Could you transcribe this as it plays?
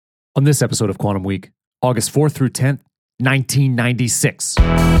On this episode of Quantum Week, August 4th through 10th, 1996. Quantum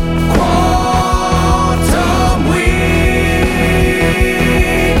Week.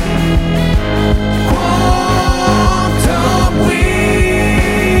 Quantum Week.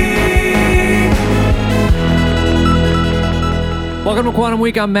 Welcome to Quantum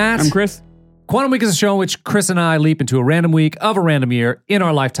Week. I'm Matt. I'm Chris. Quantum Week is a show in which Chris and I leap into a random week of a random year in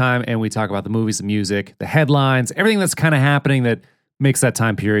our lifetime, and we talk about the movies, the music, the headlines, everything that's kind of happening that makes that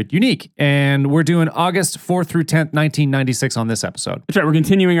time period unique. And we're doing August 4th through 10th, 1996 on this episode. That's right. We're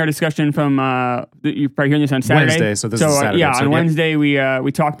continuing our discussion from, you're probably hearing this on Saturday. Wednesday, so this is Saturday. Yeah, episode, on yeah. Wednesday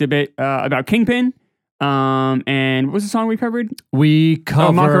we talked a bit about Kingpin. And what was the song we covered? We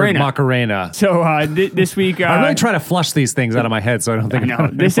covered Macarena. Macarena. So this week... I really try to flush these things out of my head so I don't think I know.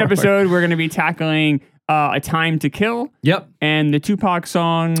 about it This anymore. episode, we're going to be tackling A Time to Kill Yep. and the Tupac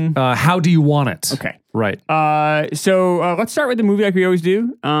song... How Do You Want It? Okay. Right. So let's start with the movie like we always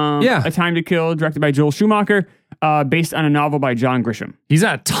do. Yeah. A Time to Kill, directed by Joel Schumacher, based on a novel by John Grisham. He's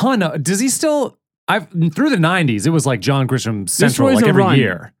at a ton of... Does he still... through the 90s, it was like John Grisham Central like every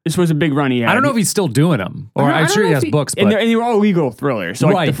year. This was a big run he had. I don't know if he's still doing them. Or I'm sure he has books, but... And they were all legal thrillers. So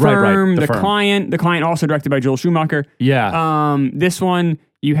like The Right, Firm, The The Firm. Client. The Client also directed by Joel Schumacher. yeah. This one,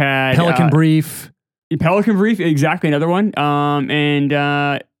 you had... Pelican Brief. Pelican Brief, exactly, another one.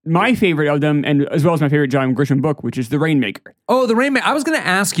 My favorite of them, and as well as my favorite John Grisham book, which is The Rainmaker. Oh, The Rainmaker. I was going to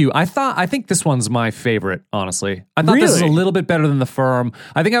ask you. I think this one's my favorite, honestly. I thought this is a Really? little bit better than The Firm.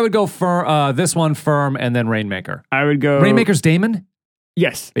 I think I would go for this one, Firm, and then Rainmaker. I would go... Rainmaker's Damon?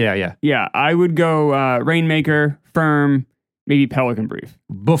 Yes. Yeah. Yeah, I would go Rainmaker, Firm, maybe Pelican Brief.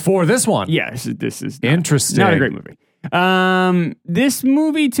 Before this one? Yeah, this is Interesting. not a great movie. This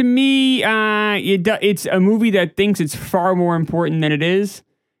movie to me, it's a movie that thinks it's far more important than it is.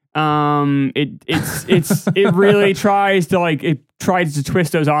 It really tries to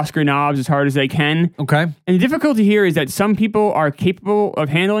twist those Oscar knobs as hard as they can. Okay. And the difficulty here is that some people are capable of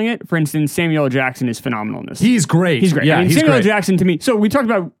handling it. For instance, Samuel L. Jackson is phenomenal in this. He's great. He's great. Yeah, I mean, he's Samuel L. great. Jackson to me. So we talked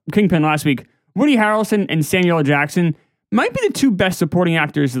about Kingpin last week. Woody Harrelson and Samuel L. Jackson might be the two best supporting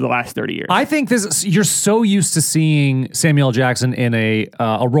actors of the last 30 years. I think you're so used to seeing Samuel L. Jackson in a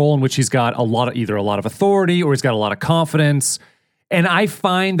role in which he's got either a lot of authority or he's got a lot of confidence. And I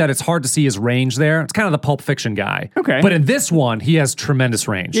find that it's hard to see his range there. It's kind of the Pulp Fiction guy. Okay. But in this one, he has tremendous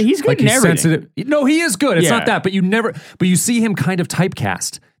range. Yeah, he's good in everything. sensitive. No, he is good. It's Yeah. not that, but you see him kind of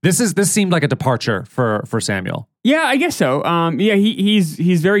typecast. This seemed like a departure for Samuel. Yeah, I guess so. Yeah,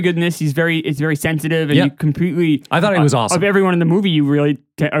 he's very good in this. It's very sensitive, and Yep. you completely. I thought he was awesome. Of everyone in the movie,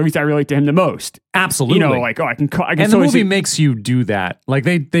 at least I relate to him the most. Absolutely. You know, like I can. And the totally movie see- makes you do that. Like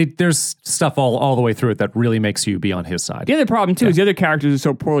there's stuff all the way through it that really makes you be on his side. The other problem too is the other characters are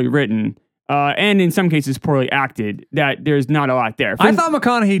so poorly written, and in some cases poorly acted, that there's not a lot there. I thought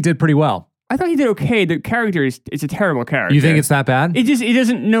McConaughey did pretty well. I thought he did okay. The character is a terrible character. You think it's that bad? It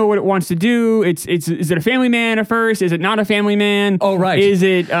doesn't know what it wants to do. Is it a family man at first? Is it not a family man? Oh, right. Is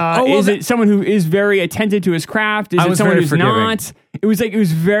it well, it someone who is very attentive to his craft? Is I it was someone very who's forgiving. not? It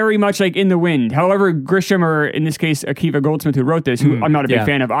was very much like In the Wind. However, Grisham, or in this case Akiva Goldsmith, who wrote this, who I'm not a big yeah.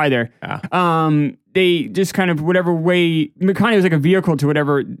 fan of either. Yeah. They just kind of whatever way McConaughey was like a vehicle to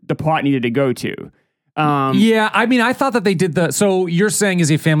whatever the plot needed to go to. Yeah, I mean, I thought that they did so you're saying, is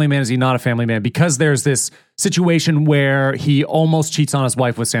he a family man? Is he not a family man? Because there's this situation where he almost cheats on his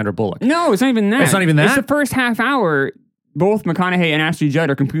wife with Sandra Bullock. No, it's not even that. It's not even that? It's the first half hour. Both McConaughey and Ashley Judd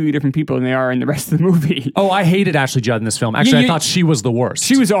are completely different people than they are in the rest of the movie. Oh, I hated Ashley Judd in this film. Actually, I thought she was the worst.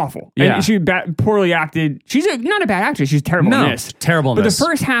 She was awful. Yeah. And she poorly acted. She's not a bad actress. She's terrible in this. terrible in But this. the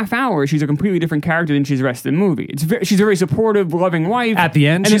first half hour, she's a completely different character than she's the rest of the movie. She's a very supportive, loving wife. At the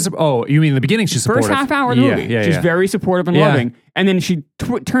end, And you mean in the beginning she's supportive? first half hour of the movie, she's very supportive and Yeah. loving. And then she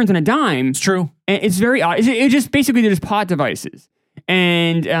turns on a dime. It's true. And it's very odd. It just basically they're just plot devices.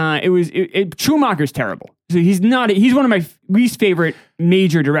 And Schumacher's terrible. So he's one of my least favorite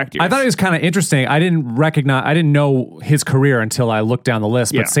major directors. I thought it was kind of interesting. I didn't know his career until I looked down the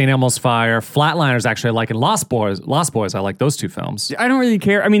list. Yeah. But St. Elmo's Fire, Flatliners, actually, I like, and Lost Boys. I like those two films. I don't really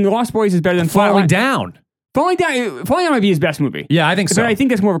care. I mean, The Lost Boys is better than Falling Flatline. Down. Falling Down might be his best movie. Yeah, I think so. But I think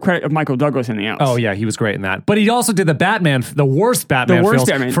that's more of a credit of Michael Douglas than anything else. Oh yeah, he was great in that. But he also did the worst Batman films,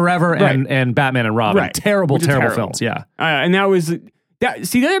 Batman. Forever Right. and Batman and Robin. Right. Terrible Which is terrible. films. Yeah. And that was that.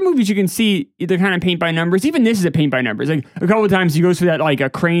 See, the other movies you can see, they're kind of paint by numbers. Even this is a paint by numbers. Like a couple of times he goes for that like a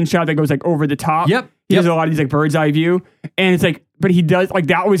crane shot that goes like over the top. Yep. He does a lot of these like bird's eye view, and it's like but he does, like,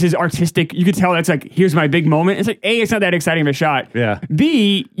 that was his artistic, you could tell that's like, here's my big moment. It's like, A, it's not that exciting of a shot. Yeah.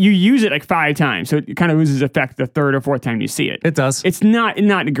 B, you use it like 5 times, so it kind of loses effect the 3rd or 4th time you see it. It does. It's not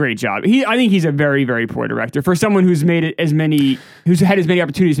a great job. I think he's a very, very poor director for someone who's made it who's had as many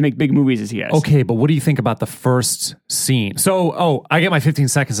opportunities to make big movies as he has. Okay, but what do you think about the first scene? So, I get my 15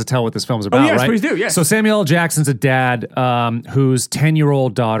 seconds to tell what this film is about, yes, right? please do, yes. So Samuel L. Jackson's a dad whose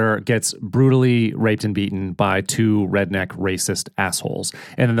 10-year-old daughter gets brutally raped and beaten by 2 redneck racist assholes.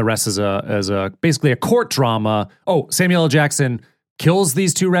 And then the rest is basically a court drama. Oh, Samuel L. Jackson kills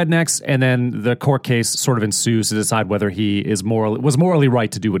these 2 rednecks, and then the court case sort of ensues to decide whether he was morally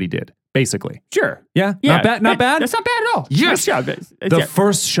right to do what he did. Basically, Sure. yeah, not bad. Not bad. That's not bad at all. Yes. Nice job. The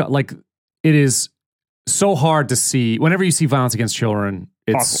first shot, like, it is so hard to see. Whenever you see violence against children,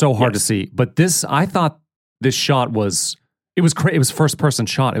 it's Awful. so hard Yes. to see. But I thought this shot was first person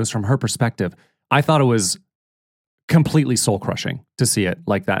shot. It was from her perspective. I thought it was completely soul crushing to see it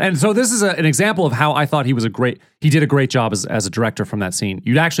like that. And so this is an example of how I thought he did a great job as a director from that scene.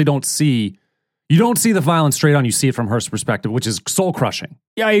 You actually don't see the violence straight on. You see it from her perspective, which is soul crushing.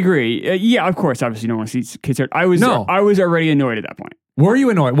 Yeah, I agree. Yeah, of course. Obviously, you don't want to see kids hurt. I was already annoyed at that point. Were you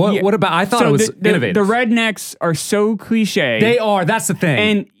annoyed? Yeah. What about? I thought it was innovative. The rednecks are so cliche. They are. That's the thing.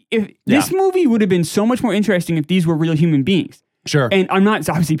 And if this movie would have been so much more interesting if these were real human beings. Sure. And I'm not,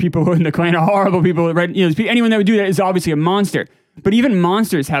 obviously people in the Klan are horrible people. Anyone that would do that is obviously a monster. But even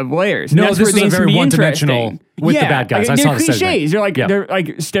monsters have layers. No, that's this where was a things very can be one-dimensional interesting. with the bad guys. I They're saw the same cliches. thing. They're like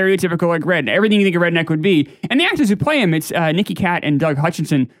stereotypical like redneck. Everything you think a redneck would be. And the actors who play him, it's Nicky Katt and Doug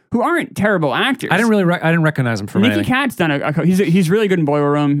Hutchinson, who aren't terrible actors. I didn't recognize him from Nicky anything. Katt's done he's really good in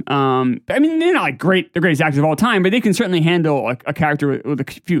Boiler Room. I mean, they're not like the greatest actors of all time, but they can certainly handle a character with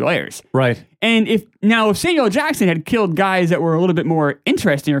a few layers. Right. And if Samuel Jackson had killed guys that were a little bit more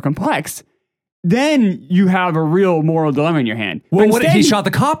interesting or complex, then you have a real moral dilemma in your hand. Well, But he shot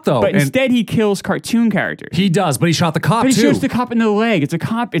the cop though. But and instead he kills cartoon characters. he does, but he shot the cop But he too. shoots the cop in the leg. It's a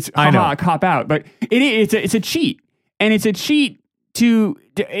cop. It's I know. a cop out. But it's a cheat, and it's a cheat to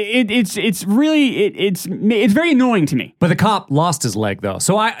it's very annoying to me. But the cop lost his leg though,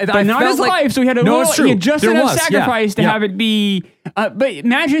 so I But not felt his like, life. So he had it's true. he had just There enough was, sacrifice to have it be. But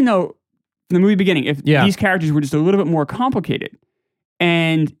imagine though, from the movie beginning, if these characters were just a little bit more complicated.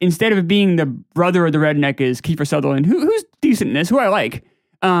 And instead of it being the brother of the redneck is Kiefer Sutherland, who's decent in this, who I like.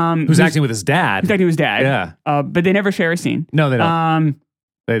 who's acting with his dad. Who's acting with his dad. Yeah. But they never share a scene. No, they don't.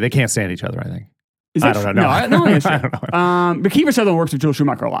 They can't stand each other, I think. Is I that don't know. No, I don't think that's I true. don't know. But Kiefer Sutherland works with Joel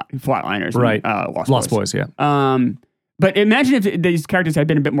Schumacher a lot. Flatliners. Right. And, Lost Boys, yeah. But imagine if these characters had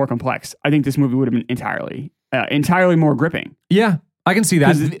been a bit more complex. I think this movie would have been entirely more gripping. Yeah, I can see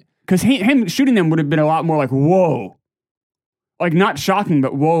that. Because him shooting them would have been a lot more like, whoa. Like, not shocking,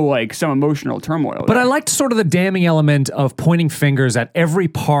 but whoa, like some emotional turmoil. But I liked sort of the damning element of pointing fingers at every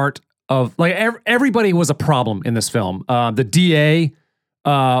part of, like, everybody was a problem in this film. The DA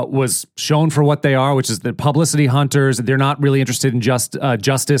was shown for what they are, which is the publicity hunters. They're not really interested in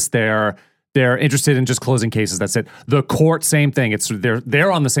justice. They're interested in just closing cases. That's it. The court, same thing.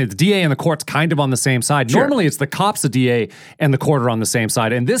 They're on the same. The DA and the court's kind of on the same side. Sure. Normally, it's the cops, the DA, and the court are on the same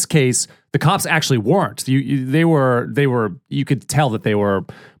side. In this case, the cops actually weren't. They were. You could tell that they were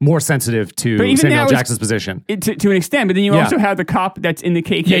more sensitive to Samuel Jackson's position to an extent. But then you also have the cop that's in the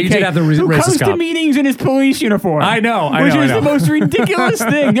KKK. Yeah, you did have the who racist comes cop. to meetings in his police uniform. I know, which is the most ridiculous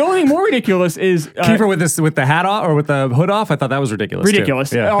thing. The only thing more ridiculous is Kiefer with the hat off or with the hood off. I thought that was ridiculous.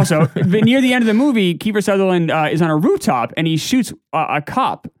 Ridiculous. Too. Yeah. Also, but near the end of the movie, Kiefer Sutherland is on a rooftop and he shoots a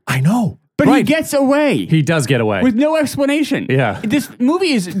cop. I know. But right. he gets away. He does get away. With no explanation. Yeah. This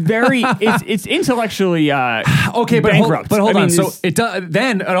movie is very, it's intellectually okay, but bankrupt. Hold on. So it does,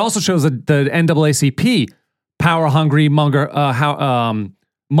 then it also shows the NAACP, power hungry, money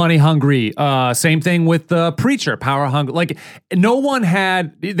hungry. Same thing with the preacher, power hungry. Like no one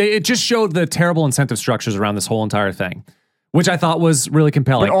had, it just showed the terrible incentive structures around this whole entire thing, which I thought was really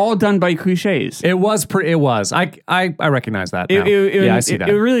compelling. But all done by cliches. It was. I recognize that now. I see that.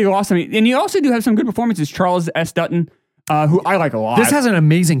 It really lost me. And you also do have some good performances. Charles S. Dutton, who I like a lot. This has an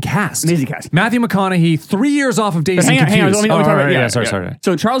amazing cast. Matthew McConaughey, 3 years off of Dazed and Confused. Let me talk about it. Sorry.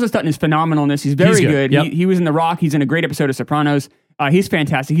 So Charles S. Dutton is phenomenal in this. He's very good. Yep. He was in The Rock. He's in a great episode of Sopranos. He's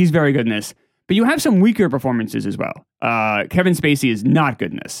fantastic. He's very good in this. But you have some weaker performances as well. Kevin Spacey is not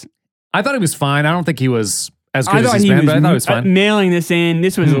good in this. I thought he was fine. I don't think he was as good as he's been, but I thought he was fine. Mailing this in.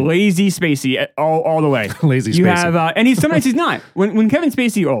 This was lazy Spacey all the way. Lazy Spacey. You have, and sometimes he's not. When Kevin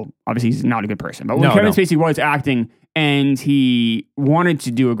Spacey, obviously he's not a good person, but when Kevin Spacey was acting and he wanted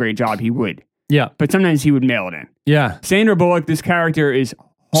to do a great job, he would. Yeah. But sometimes he would mail it in. Yeah. Sandra Bullock, this character is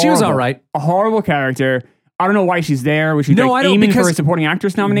horrible. She was all right. A horrible character. I don't know why she's there. Was she No, I don't, aiming for because a supporting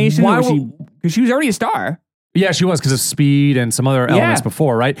actress nomination? why Because she was already a star. Yeah, she was because of Speed and some other elements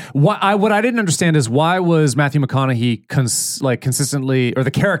before, right? What I didn't understand is why was Matthew McConaughey consistently, or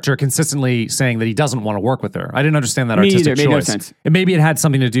the character consistently saying that he doesn't want to work with her? I didn't understand that artistic choice. Made no sense. And maybe it had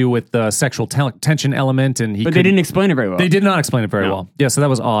something to do with the sexual tension element, and they didn't explain it very well. They did not explain it very well. Yeah, so that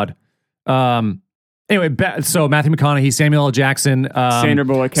was odd. Anyway, so Matthew McConaughey, Samuel L. Jackson, Sandra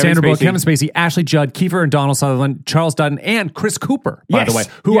Bullock, Kevin Spacey, Ashley Judd, Kiefer and Donald Sutherland, Charles Dutton, and Chris Cooper, by the way,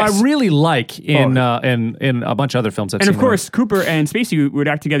 who I really like in a bunch of other films. And of course, Cooper and Spacey would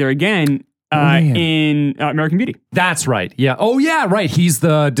act together again in American Beauty. That's right. Yeah. Oh, yeah. Right. He's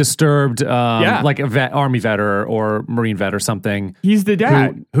the disturbed, like a Army vet or Marine vet or something. He's the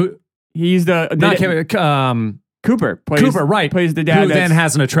dad. He's the Cooper plays the dad. Who then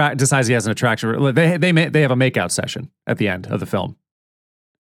decides he has an attraction. They have a makeout session at the end of the film.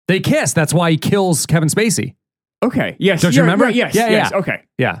 They kiss. That's why he kills Kevin Spacey. Okay. Yes. Don't you remember? Right, yes. Yes. Okay.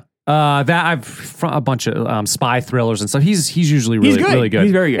 Yeah. That I've a bunch of spy thrillers and stuff. He's usually really good.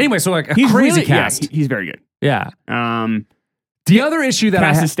 He's very good. Anyway, so like a crazy cast. Yeah, he's very good. Yeah. The other issue that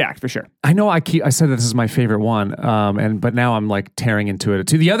cast is stacked for sure. I know I said that this is my favorite one, but now I'm like tearing into it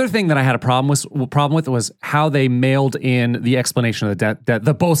too. The other thing that I had a problem with was how they mailed in the explanation of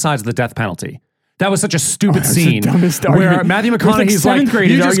the both sides of the death penalty. That was such a stupid scene where Matthew McConaughey's like,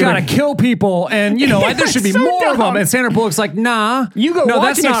 you just gotta kill people, and there should be more of them. And Sandra Bullock's like, nah,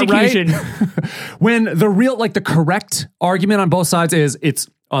 that's not execution. Right. When the correct argument on both sides is it's.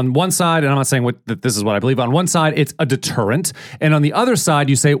 On one side, and I'm not saying that this is what I believe, on one side, it's a deterrent. And on the other side,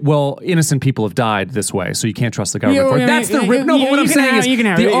 you say, well, innocent people have died this way, so you can't trust the government for it. That's the rip. No, but what I'm saying is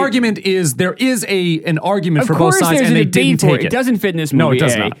the argument is there is an argument for both sides, and they didn't take it. It doesn't fit in this movie. No, it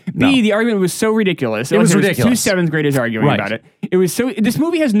does not. B, the argument was so ridiculous. It was ridiculous. 2 seventh graders arguing about it. It was so. This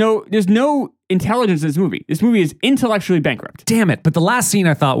movie there's no intelligence in this movie. This movie is intellectually bankrupt. Damn it. But the last scene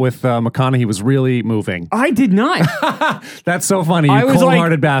I thought with McConaughey was really moving. I did not. That's so funny. You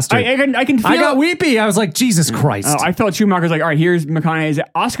cold-hearted bastard. I can feel I got weepy. I was like, Jesus Christ. I felt Schumacher's like, all right, here's McConaughey's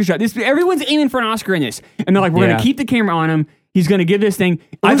Oscar shot. Everyone's aiming for an Oscar in this. And they're like, we're going to keep the camera on him. He's going to give this thing.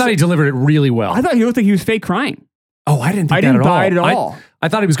 I thought he delivered it really well. I thought he looked like he was fake crying. Oh, I didn't think that at all. I didn't buy it at all. I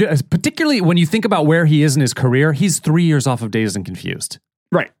thought he was good. Particularly when you think about where he is in his career, he's 3 years off of Dazed and Confused.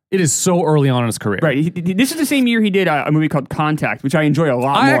 Right. It is so early on in his career. Right. This is the same year he did a movie called Contact, which I enjoy a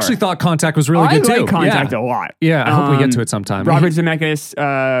lot more. I actually thought Contact was really good too. I like Contact a lot. Yeah, I hope we get to it sometime. Robert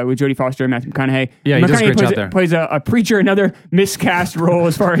Zemeckis with Jodie Foster and Matthew McConaughey. Yeah, he does a great job there. Plays a preacher, another miscast role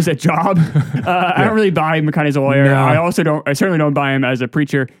as far as a job. I don't really buy McConaughey as a lawyer. No. I certainly don't buy him as a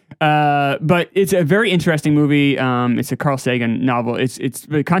preacher. But it's a very interesting movie. It's a Carl Sagan novel.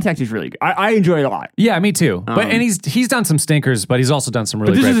 Contact is really good. I enjoy it a lot. Yeah, me too. And he's done some stinkers, but he's also done some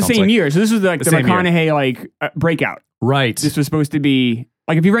really great films. But this is the same year. So this was like the McConaughey breakout. Right. This was supposed to be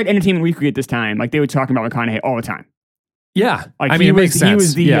like if you read Entertainment Weekly at this time, like they were talking about McConaughey all the time. Yeah, like it makes sense. He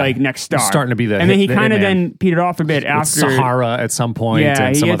was the next star, starting to be the. And then he kind of then petered off a bit after Sahara at some point. Yeah,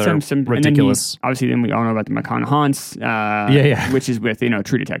 and he some had other some ridiculous. Obviously, then we all know about the McConaughey's. Which is with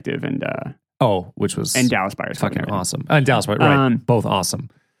True Detective and. Which was Dallas Buyers fucking awesome. And Dallas Buyers, right? Both awesome.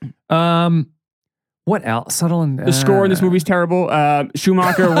 What else? Sutherland. The score in this movie is terrible.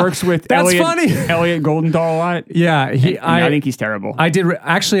 Schumacher works with Elliot Goldenthal a lot. Yeah, I think he's terrible. I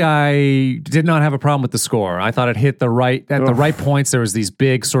did not have a problem with the score. I thought it hit the right points. There was these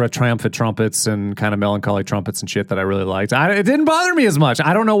big sort of triumphant trumpets and kind of melancholy trumpets and shit that I really liked. It didn't bother me as much.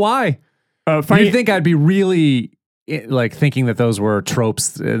 I don't know why. You'd think I'd be really like thinking that those were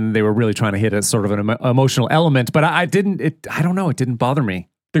tropes and they were really trying to hit a sort of an emotional element, but I didn't. I don't know. It didn't bother me.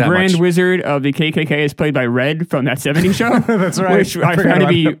 The Grand Wizard of the KKK is played by Red from that 70s show. That's right. Which I found to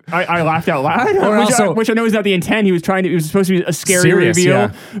be, I laughed out loud. Which I know is not the intent. It was supposed to be a scary reveal.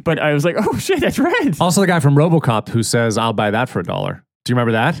 Yeah. But I was like, oh shit, that's Red. Also the guy from RoboCop who says, I'll buy that for $1. Do you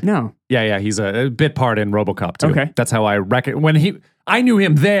remember that? No. Yeah. He's a bit part in RoboCop too. Okay. That's how I reckon. I knew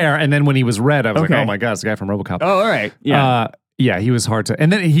him there, and then when he was Red, I was like, oh my God, it's the guy from RoboCop. Oh, all right. Yeah. Yeah, he was hard to...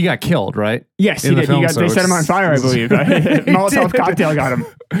 And then he got killed, right? Yes, he did. They set him on fire, I believe. Molotov cocktail got him.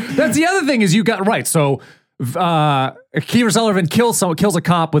 That's the other thing is you got... Right, so Kiefer Sutherland kills a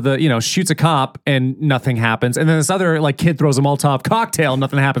cop with shoots a cop and nothing happens. And then this other kid throws a Molotov cocktail and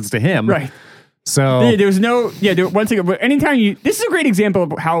nothing happens to him. Right. So... There's no... Yeah, once again, anytime this is a great example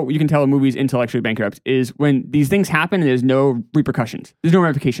of how you can tell a movie's intellectually bankrupt is when these things happen and there's no repercussions. There's no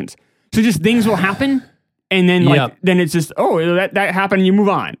ramifications. So just things will happen... And then then it's just, that happened and you move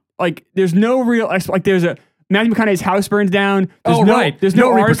on. Like there's no real, there's a Matthew McConaughey's house burns down. There's There's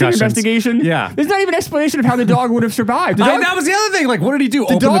no no arson repercussions. investigation. Yeah. There's not even an explanation of how the dog would have survived. The dog, that was the other thing. Like, what did he do?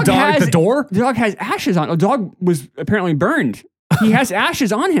 Open the dog at the door? The dog has ashes on. The dog was apparently burned. He has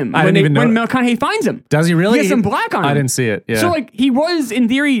ashes on him I didn't even know. when McConaughey finds him. Does he really? He has some black on him. I didn't see it. Yeah. So like he was in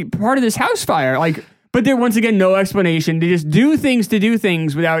theory part of this house fire. Like, but there once again no explanation. They just do things to do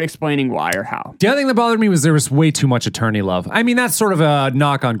things without explaining why or how. The other thing that bothered me was there was way too much attorney love. I mean, that's sort of a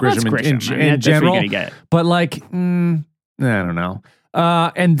knock on Grisham in That's what general. you're gonna get. But like, I don't know.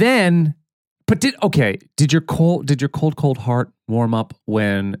 And then, but did your cold heart warm up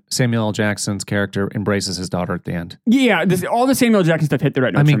when Samuel L. Jackson's character embraces his daughter at the end? Yeah, all the Samuel Jackson stuff hit the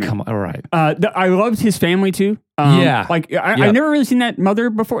right notes. I mean, for me. come on, all right. I loved his family too. Yeah. Like I've never really seen that mother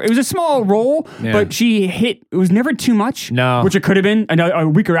before. It was a small role, but it was never too much. No. Which it could have been. A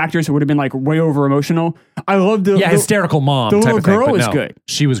weaker actress who would have been like way over emotional. I loved the hysterical mom. The type little of thing, girl but was no, good.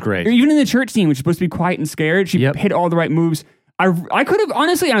 She was great. Even in the church scene, which is supposed to be quiet and scared, she hit all the right moves. I could have,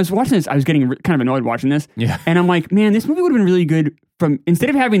 honestly, I was watching this, I was getting kind of annoyed watching this. Yeah. And I'm like, man, this movie would have been really good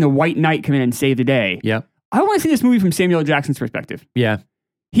instead of having the white knight come in and save the day. Yeah. I want to see this movie from Samuel L. Jackson's perspective. Yeah.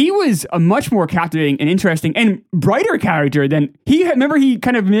 He was a much more captivating and interesting and brighter character than remember he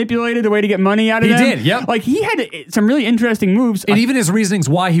kind of manipulated the way to get money out of them? He did, yep. Like he had some really interesting moves. And even his reasonings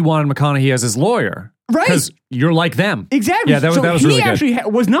why he wanted McConaughey as his lawyer. Right. Because you're like them. Exactly. Yeah, that was really good. He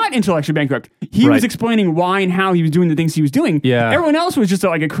actually was not intellectually bankrupt. He was explaining why and how he was doing the things he was doing. Yeah. Everyone else was just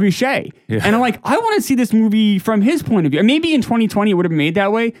like a cliche. Yeah. And I'm like, I want to see this movie from his point of view. And maybe in 2020 it would have been made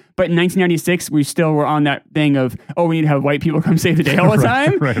that way, but in 1996 we still were on that thing of, we need to have white people come save the day all the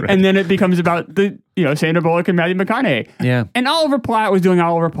time. Right. And then it becomes about Sandra Bullock and Matthew McConaughey. Yeah. And Oliver Platt was doing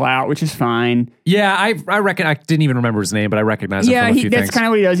Oliver Platt, which is fine. Yeah, I reckon I didn't even remember his name, but I recognize him from a few things. That's kind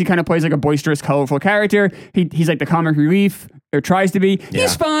of what he does. He kind of plays like a boisterous, colorful character. He's like the comic relief, or tries to be. Yeah.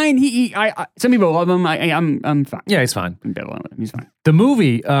 He's fine. Some people love him. I'm fine. Yeah, he's fine. I'm ambivalent with him. He's fine. The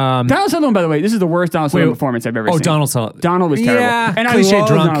movie, Donald Sutherland, by the way, this is the worst Donald Sutherland performance I've ever seen. Donald Sutherland. Donald was terrible. Yeah, and cliche I love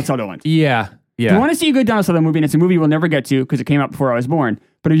drunk. Donald Sutherland. Yeah. If you want to see a good Donald Sutherland movie, and it's a movie we'll never get to because it came out before I was born,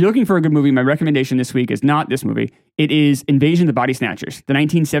 but if you're looking for a good movie, my recommendation this week is not this movie. It is Invasion of the Body Snatchers, the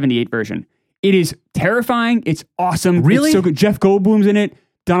 1978 version. It is terrifying. It's awesome. Really? It's so good. Jeff Goldblum's in it.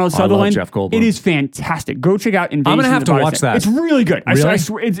 Donald Sutherland. I love Jeff Goldblum. It is fantastic. Go check out Invasion. I'm gonna have of the to Body watch that. It's really good. Really? I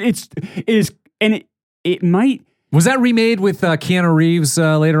swear, it is, and it might. Was that remade with Keanu Reeves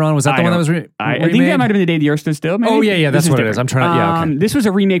later on? Was that the one that was remade? I think that might have been The Day the Earth Stood Still. Maybe? Oh yeah, that's what it is. I'm trying to. Yeah, okay. This was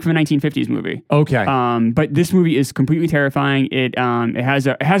a remake from a 1950s movie. Okay. But this movie is completely terrifying. It has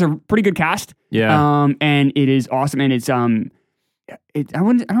a pretty good cast. Yeah. And it is awesome. And it's I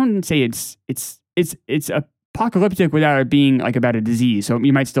wouldn't say it's apocalyptic without it being like about a disease. So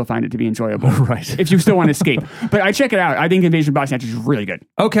you might still find it to be enjoyable. Right. If you still want to escape. But I check it out. I think Invasion of Body Snatchers is really good.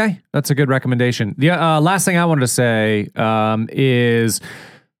 Okay, that's a good recommendation. The last thing I wanted to say is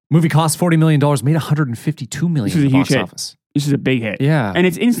movie cost $40 million, made $152 million in the box office. This is a big hit. Yeah. And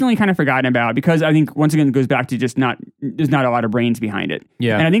it's instantly kind of forgotten about because I think, once again, it goes back to just there's not a lot of brains behind it.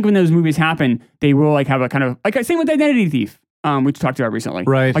 Yeah. And I think when those movies happen, they will like have a kind of, like same with Identity Thief, which we talked about recently.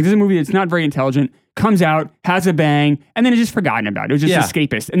 Right. Like there's a movie that's not very intelligent, comes out, has a bang, and then it's just forgotten about. It was just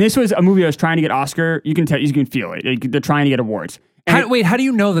escapist. And this was a movie that was trying to get Oscar. You can feel it. They're trying to get awards. How do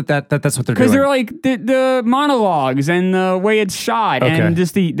you know that's what they're doing? Because they're like the monologues and the way it's shot and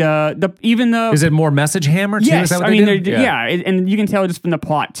just the even the. Is it more message hammer too? Yes, Is that what I mean and you can tell just from the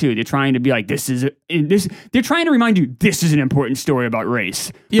plot too. They're trying to be like they're trying to remind you this is an important story about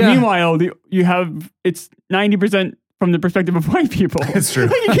race. Yeah. But meanwhile, it's 90% from the perspective of white people. It's true.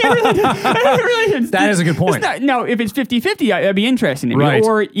 Like, you can't really, that is a good point. Now, if it's 50-50, that'd be interesting to me. Right.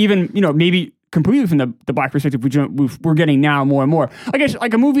 Or even maybe completely from the black perspective, we're getting now more and more. I guess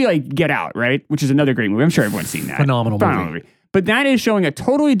like a movie like Get Out, right? Which is another great movie. I'm sure everyone's seen that. Phenomenal movie. But that is showing a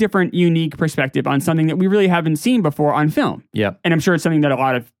totally different, unique perspective on something that we really haven't seen before on film. Yep. And I'm sure it's something that a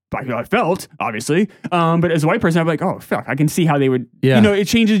lot of black people have felt, obviously. But as a white person, I'm like, oh, fuck, I can see how they would, it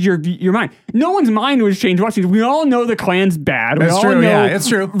changes your mind. No one's mind was changed watching this. We all know the Klan's bad. We all know it's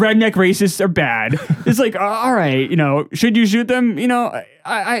true. redneck racists are bad. It's like, all right, should you shoot them?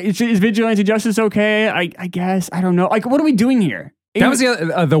 Is vigilante justice okay? I guess. I don't know. Like, what are we doing here? That was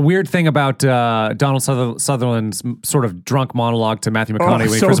the weird thing about Donald Sutherland's sort of drunk monologue to Matthew McConaughey when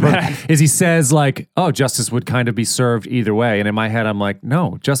he first is he says like, oh, justice would kind of be served either way. And in my head, I'm like,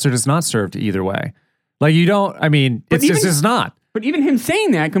 no, justice is not served either way. Like you don't, I mean, it's not. But even him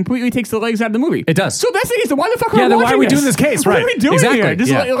saying that completely takes the legs out of the movie. It does. So that's the case. So why the fuck are Yeah, we then why watching are we this? doing this case? What Right. are we doing Exactly. here?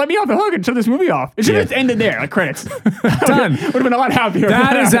 Just Yeah. let me off the hook and shut this movie off. It should have just ended there, like credits. Done. Would have been a lot happier.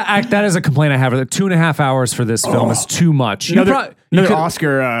 That is a complaint I have. 2.5 hours for this film is too much. Another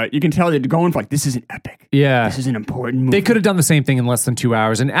Oscar. You can tell they're going for like, this is an epic. Yeah. This is an important movie. They could have done the same thing in less than 2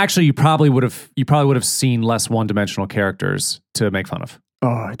 hours, and actually, you probably would have seen less one-dimensional characters to make fun of.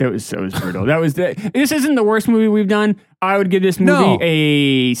 Oh, that was brutal. This isn't the worst movie we've done. I would give this movie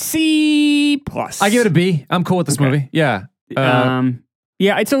a C+. I give it a B. I'm cool with this movie. Yeah.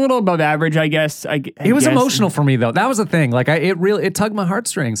 Yeah, it's a little above average, I guess. It was emotional for me though. That was the thing. Like it tugged my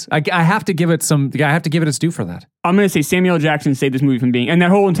heartstrings. I have to give it its due for that. I'm gonna say Samuel L. Jackson saved this movie from being, and that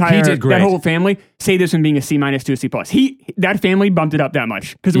whole family saved this from being a C- to a C+. That family bumped it up that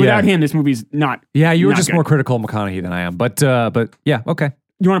much because without him, this movie's not. Yeah, you were just good. more critical of McConaughey than I am. But yeah, okay.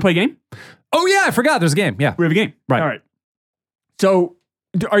 You want to play a game? Oh yeah, I forgot. There's a game. Yeah, we have a game. Right. All right. So,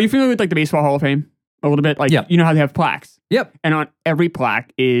 are you familiar with like the Baseball Hall of Fame a little bit? Like, you know how they have plaques. Yep. And on every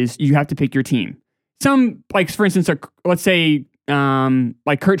plaque is you have to pick your team. Some, like for instance, let's say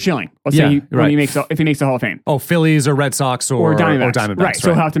like Curt Schilling. Let's say if he makes the Hall of Fame. Oh, Phillies or Red Sox or Diamondbacks. Right.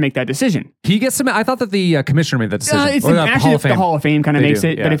 So he'll have to make that decision. He gets to. I thought that the commissioner made that decision. Actually, the Hall of Fame kind of makes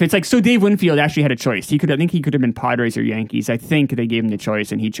it. Yeah. But if it's like, so Dave Winfield actually had a choice. I think he could have been Padres or Yankees. I think they gave him the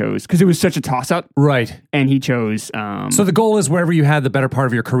choice and he chose because it was such a toss up. Right. And he chose. So the goal is wherever you had the better part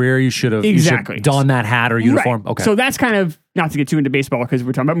of your career, you should have donned that hat or uniform. Right. Okay. So that's kind of, not to get too into baseball because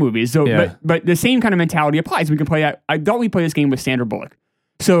we're talking about movies. So, but the same kind of mentality applies. We can play that. I thought we play this game with Sandra Bullock.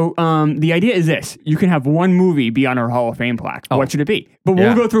 So the idea is this. You can have one movie be on her Hall of Fame plaque. Oh. What should it be? But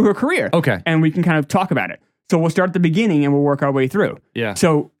we'll go through her career. Okay. And we can kind of talk about it. So we'll start at the beginning and we'll work our way through. Yeah.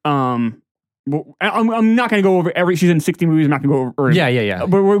 So I'm not going to go over she's in 60 movies. I'm not going to go over. Yeah.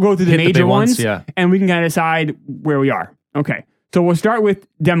 But we'll go through the major ones. Yeah. And we can kind of decide where we are. Okay. So we'll start with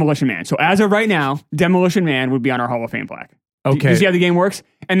Demolition Man. So as of right now, Demolition Man would be on our Hall of Fame plaque. Okay. Do you see how the game works?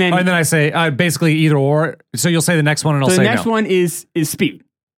 And then I say basically either or. So you'll say the next one and I'll say no. The next one is Speed.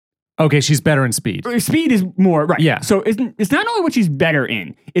 Okay, she's better in Speed. Speed is more, right. Yeah. So it's not only what she's better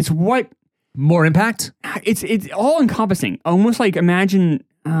in, it's what... More impact? It's all encompassing. Almost like imagine...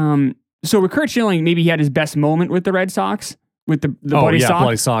 so with Curt Schilling, maybe he had his best moment with the Red Sox, with the bloody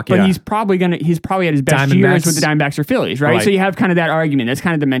sock. But he's probably at his best years with the Diamondbacks or Phillies, right? So you have kind of that argument. That's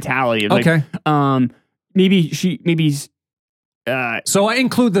kind of the mentality of like, maybe so I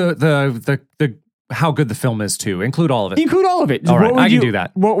include the how good the film is too. Include all of it. Include all of it. All right, I can do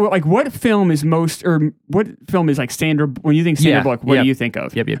that. What film is what film is like Sandra? When you think Sandra Bullock, what do you think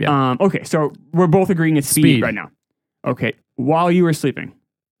of? Yep. Okay, so we're both agreeing it's Speed right now. Okay, While You Were Sleeping.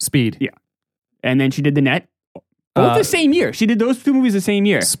 Speed. Yeah, and then she did The Net. Both the same year. She did those two movies the same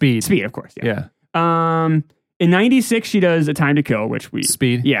year. Speed, of course. Yeah. In 96, she does A Time to Kill, which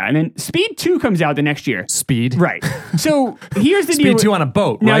Speed. Yeah, and then Speed 2 comes out the next year. Speed. Right. So here's the deal. Speed 2 on a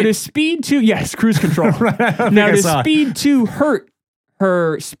boat, now, right? Now, does Speed 2, yes, cruise control. Now, does Speed 2 hurt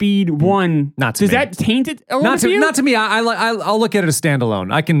her Speed 1? Not to me. Does that taint it a little bit for you? Not to me. I'll look at it as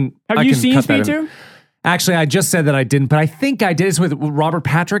standalone. Have you seen Speed 2? Actually, I just said that I didn't, but I think I did. It's with Robert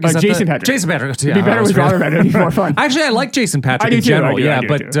Patrick. Jason Patrick. Jason Patrick. It'd be better with Robert Patrick. It'd be more fun. Actually, I like Jason Patrick in general.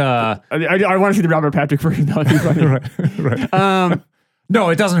 I want to see the Robert Patrick version. That would be funny. Right. No,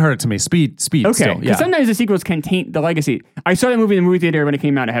 it doesn't hurt it to me. Speed. Okay. Still, Because sometimes the sequels can taint the legacy. I saw that movie in the movie theater when it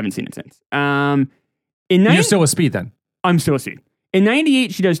came out. I haven't seen it since. You're still with Speed then? I'm still with Speed. In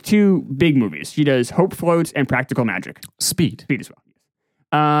 98, she does two big movies. She does Hope Floats and Practical Magic. Speed as well.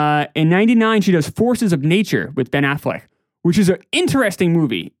 In 99, she does Forces of Nature with Ben Affleck, which is an interesting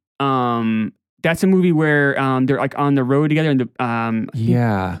movie. That's a movie where they're like on the road together, and Ben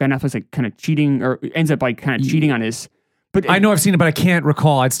Affleck's like kind of cheating, or ends up like kind of cheating on his. But I know I've seen it, but I can't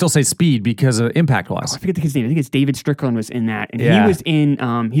recall. I'd still say Speed because of impact-wise. I forget his name. I think it's David Strickland was in that, and he was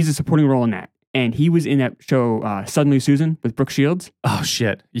in. He's a supporting role in that, and he was in that show Suddenly Susan with Brooke Shields. Oh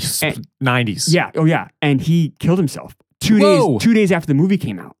shit! 90s. Yeah. Oh yeah, and he killed himself. 2 days after the movie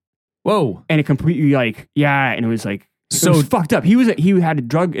came out. Whoa. And it completely and it was like, it was fucked up. He had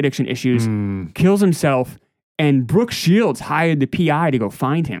drug addiction issues, kills himself, and Brooke Shields hired the PI to go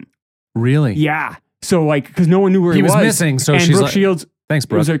find him. Really? Yeah. So because no one knew where he was. He was missing, so and she's Brooke Shields, thanks,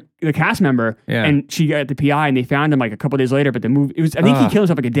 Brooke. Was the cast member, and she got the PI, and they found him like a couple days later. But the movie, I think he killed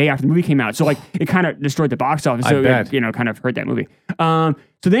himself like a day after the movie came out. So it kind of destroyed the box office. So it, kind of hurt that movie.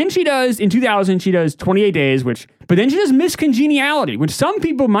 So then in 2000, she does 28 Days, but then she does Miss Congeniality, which some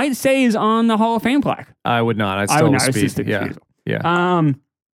people might say is on the Hall of Fame plaque. I would not. I would not. Speed. Yeah.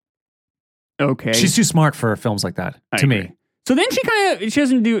 Okay. She's too smart for films like that, to me. So then she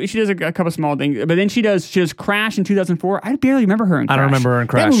does a couple small things, but then she does Crash in 2004. I barely remember her in Crash. I don't remember her in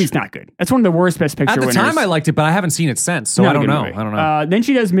Crash. That movie's not good. That's one of the worst Best Picture winners. At the time, I liked it, but I haven't seen it since, so I don't know. I don't know. Then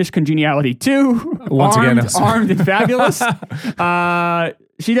she does Miss Congeniality 2. Once again, Armed and Fabulous.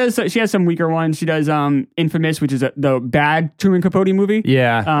 She has some weaker ones. She does Infamous, which is the bad Truman Capote movie.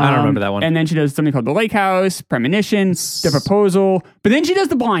 Yeah, I don't remember that one. And then she does something called The Lake House, Premonition, The Proposal. But then she does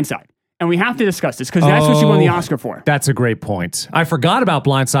The Blind Side. And we have to discuss this because that's what she won the Oscar for. That's a great point. I forgot about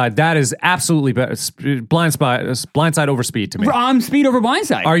Blindside. That is absolutely Blindside over Speed to me. Speed over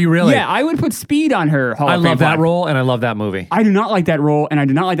Blindside. Are you really? Yeah, I would put Speed on her Hall of Fame. I love that role and I love that movie. I do not like that role and I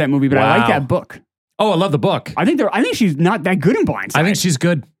do not like that movie, but I like that book. Oh, I love the book. I think she's not that good in Blindside. I think she's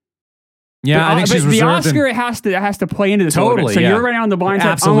good. Yeah, I think she's the reserved. Oscar has to play into this Totally. a little bit. So you're right on the Blindside.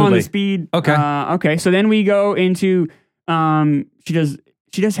 Absolutely. I'm on the Speed. Okay. Okay. So then we go into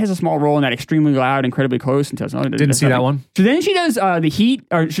She has a small role in that Extremely Loud, Incredibly Close. And Didn't see that one. So then she does The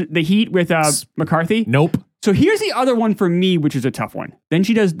Heat with McCarthy. Nope. So here's the other one for me, which is a tough one. Then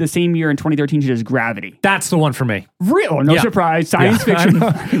she does the same year in 2013, she does Gravity. That's the one for me. Real, no surprise, science fiction.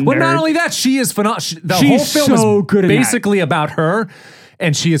 Well, not only that, she is phenomenal. The whole film so is good basically about her,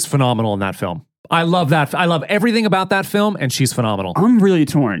 and she is phenomenal in that film. I love that. I love everything about that film, and she's phenomenal. I'm really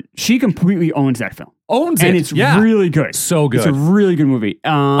torn. She completely owns that film. Owns it. And it's really good. So good. It's a really good movie.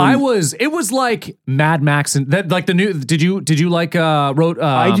 It was like Mad Max and that, like the new. Did you like I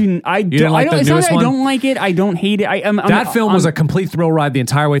don't. It's not that I don't like it. I don't hate it. That film was a complete thrill ride the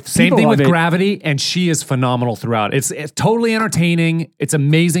entire way. Same thing with Gravity, and she is phenomenal throughout. It's totally entertaining. It's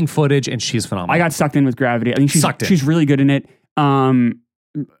amazing footage, and she's phenomenal. I got sucked in with Gravity. I think she's really good in it.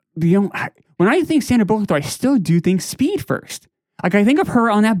 When I think Sandra Bullock, though, I still do think Speed first. Like, I think of her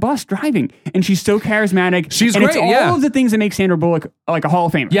on that bus driving, and she's so charismatic. She's and great, it's all of the things that make Sandra Bullock like a Hall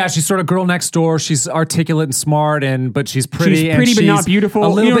of Famer. Yeah, she's sort of girl next door. She's articulate and smart, but she's pretty. She's pretty, but not beautiful. A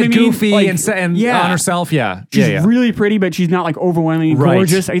little bit goofy like, and on herself. Yeah, she's really pretty, but she's not like overwhelmingly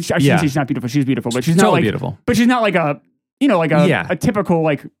gorgeous. I shouldn't say she's not beautiful. She's beautiful, but she's not like beautiful. But she's not like a typical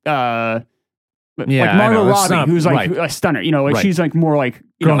like Margot Robbie, who's like a stunner. She's like more like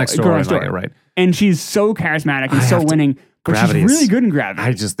girl next door. Right. And she's so charismatic and so winning. But she's really good in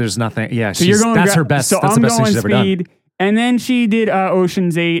Gravity. There's nothing. Yeah, so that's her best. So that's I'm the best thing going she's ever Speed, done. And then she did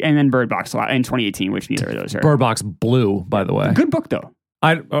Ocean's 8 and then Bird Box in 2018, which neither of those are. Bird Box blew, by the way. Good book though.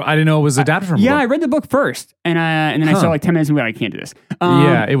 I didn't know it was adapted from a book. I read the book first, and then I saw like 10 minutes and I can't do this.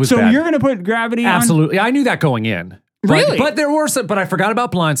 It was so bad. You're going to put Gravity on? Absolutely. I knew that going in. Really? But there were some, but I forgot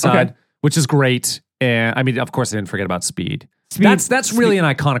about Blindside, which is great. And I mean, of course, I didn't forget about Speed. That's really an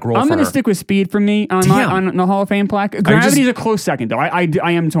iconic role. I'm going to stick with Speed for me on the Hall of Fame plaque. Gravity's a close second, though.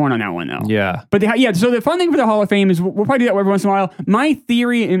 I am torn on that one, though. Yeah. But so the fun thing for the Hall of Fame is we'll probably do that every once in a while. My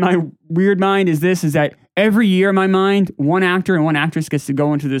theory in my weird mind is that every year in my mind, one actor and one actress gets to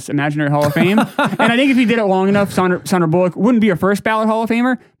go into this imaginary Hall of Fame. And I think if you did it long enough, Sandra Bullock wouldn't be a first ballot Hall of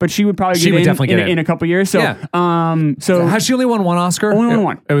Famer, but she would probably get in a couple years. So, so has she only won one Oscar? Only won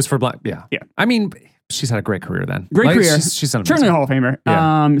one. It was for Black. Yeah. I mean, she's had a great career then. Great career. She's certainly a Hall of Famer.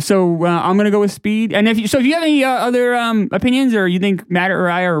 Yeah. So I'm going to go with Speed. And if you have any other opinions or you think Matt or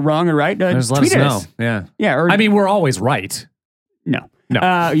I are wrong or right, just let tweet us know. Yeah. Yeah. I mean, we're always right. No.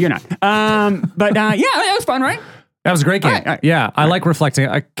 You're not. But that was fun, right? That was a great game. All right. Yeah, I like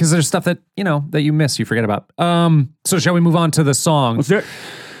reflecting because there's stuff that that you miss, you forget about. So shall we move on to the song? Let's do it.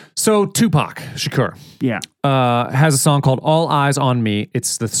 So Tupac Shakur, has a song called "All Eyes on Me."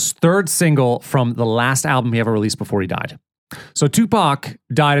 It's the third single from the last album he ever released before he died. So Tupac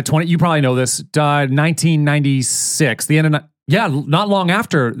died at 20. You probably know this. Died 1996. The end of not long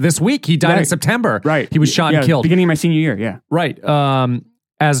after this week. He died in September. Right. He was shot and killed. Beginning of my senior year. Yeah. Right.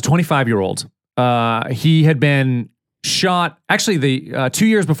 As a 25-year-old, he had been shot. Actually, the 2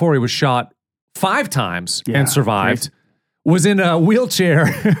 years before, he was shot 5 times and survived. Crazy. Was in a wheelchair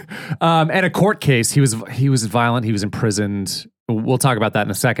and a court case. He was violent. He was imprisoned. We'll talk about that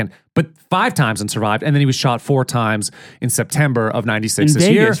in a second. But 5 times and survived. And then he was shot 4 times in September of 96 this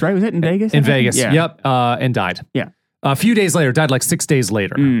year. Right? Was it in Vegas? In Vegas. Yeah. Yep. And died. Yeah. A few days later, died like 6 days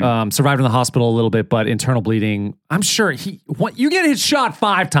later. Survived in the hospital a little bit, but internal bleeding. I'm sure you get shot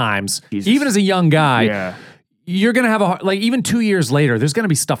 5 times, even as a young guy. Yeah. You're going to have even 2 years later, there's going to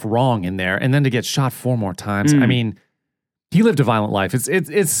be stuff wrong in there. And then to get shot 4 more times. I mean, he lived a violent life.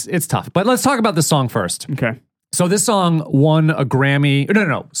 It's tough. But let's talk about this song first. Okay. So this song won a Grammy.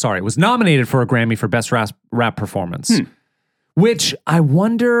 No. Sorry. It was nominated for a Grammy for Best Rap Performance. Which I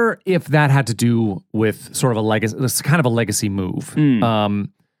wonder if that had to do with sort of a legacy. It's kind of a legacy move.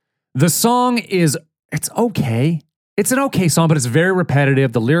 The song it's okay. It's an okay song, but it's very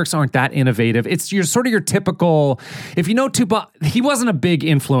repetitive. The lyrics aren't that innovative. It's sort of your typical, if you know Tupac, he wasn't a big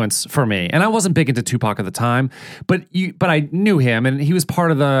influence for me, and I wasn't big into Tupac at the time, but I knew him, and he was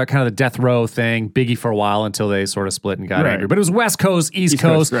part of the kind of the death row thing, Biggie for a while until they sort of split and got angry. But it was West Coast, East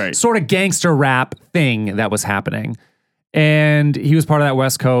Coast, sort of gangster rap thing that was happening. And he was part of that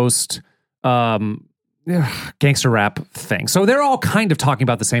West Coast gangster rap thing. So they're all kind of talking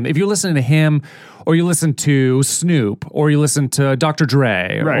about the same. If you listen to him, or you listen to Snoop, or you listen to Dr.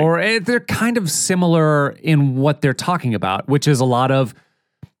 Dre, or they're kind of similar in what they're talking about, which is a lot of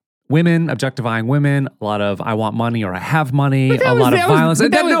women objectifying women, a lot of I want money or I have money, a lot of violence.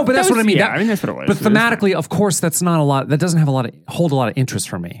 But that's what I mean. Yeah, I mean that's what it was. But thematically, of course, that's not a lot. That doesn't have hold a lot of interest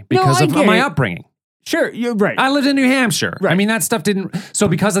for me because of my upbringing. Sure, you're right. I lived in New Hampshire. Right. I mean, that stuff didn't. So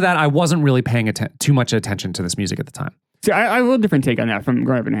because of that, I wasn't really paying too much attention to this music at the time. See, I have a little different take on that from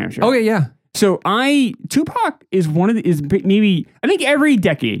growing up in New Hampshire. Okay, yeah. So Tupac is maybe I think every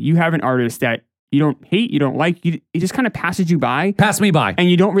decade you have an artist that you don't hate, you don't like, it just kind of passes you by. Pass me by. And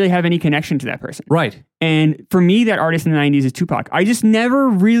you don't really have any connection to that person. Right. And for me, that artist in the 90s is Tupac. I just never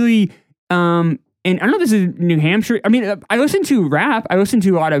really, and I don't know if this is New Hampshire. I mean, I listened to rap. I listened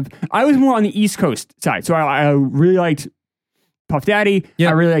to I was more on the East Coast side. So I really liked Puff Daddy. Yep.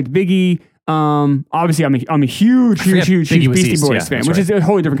 I really liked Biggie. Obviously I'm a huge Beastie Boys fan, which is a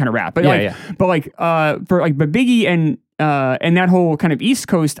wholly different kind of rap. But but Biggie and that whole kind of East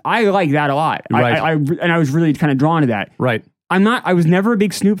Coast, I like that a lot. Right. I was really kind of drawn to that. Right. I was never a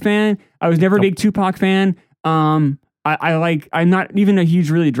big Snoop fan. I was never a big Tupac fan. I'm not even a huge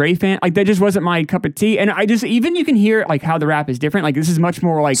really Dre fan. Like that just wasn't my cup of tea. And even you can hear like how the rap is different. Like this is much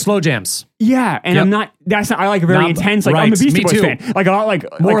more like slow jams. Yeah. And I like a very intense, like I'm a Beastie Boys fan. Like a lot like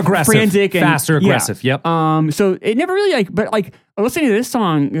more like aggressive, frantic and faster aggressive. Yeah. Yep. So it never really but listening to this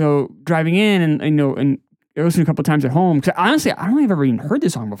song, driving in and I listened a couple times at home because honestly, I don't think I've ever even heard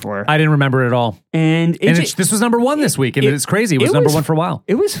this song before. I didn't remember it at all. And this was number one this week, and it's crazy. It was number one for a while.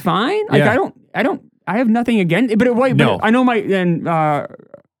 It was fine. Like I have nothing against it, but I know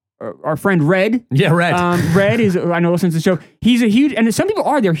our friend Red. Yeah, Red. Red is, I know, listens to the show. He's a huge, and some people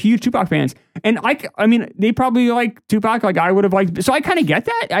they're huge Tupac fans. And I mean, they probably like Tupac like I would have liked. So I kind of get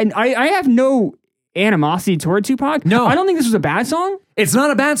that. I have no animosity toward Tupac. No. I don't think this was a bad song. It's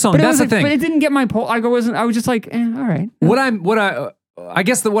not a bad song. That's the thing. But it didn't get my poll. I was just like, all right. I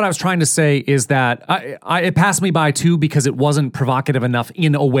guess what I was trying to say is that it passed me by too because it wasn't provocative enough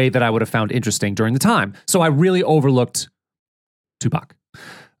in a way that I would have found interesting during the time. So I really overlooked Tupac.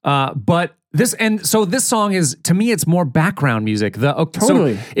 But this song is, to me, it's more background music.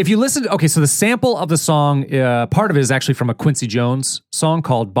 Totally. So if you listen, so the sample of the song, part of it is actually from a Quincy Jones song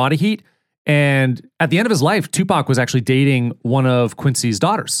called Body Heat. And at the end of his life, Tupac was actually dating one of Quincy's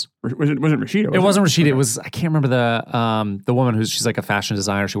daughters. Was it Rashida? It wasn't Rashida. Okay. It was, I can't remember the woman she's like a fashion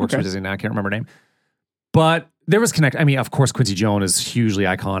designer. She works for Disney now. I can't remember her name. But there was connect. I mean, of course, Quincy Jones is hugely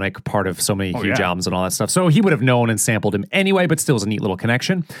iconic, part of so many huge albums and all that stuff. So he would have known and sampled him anyway, but still was a neat little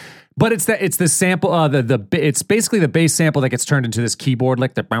connection. But it's the sample, it's basically the bass sample that gets turned into this keyboard,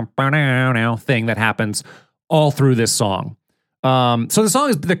 like the thing that happens all through this song. So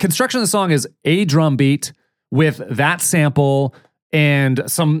the construction of the song is a drum beat with that sample and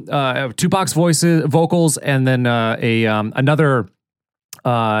some Tupac's vocals, and then another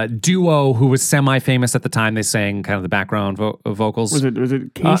duo who was semi-famous at the time. They sang kind of the background vocals. Was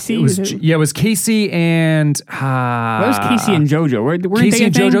it Casey? It was Casey and that was Casey and JoJo. Weren't Casey they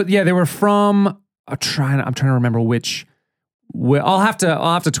and JoJo. Yeah, they were from. I'm trying to remember which. I'll have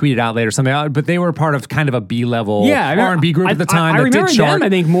to tweet it out later or something. But they were part of kind of a B-level R&B group at the time. I that remember did chart. them. I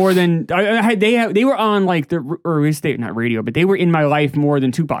think more than they were on like not radio, but they were in my life more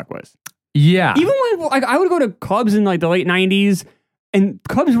than Tupac was. Yeah, even when I would go to clubs in like the late '90s. And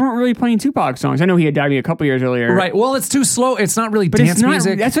clubs weren't really playing Tupac songs. I know he had died a couple years earlier. Right. Well, it's too slow. It's not really dance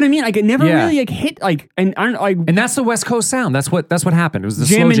music. That's what I mean. Like it never really hit and that's the West Coast sound. That's what happened. It was the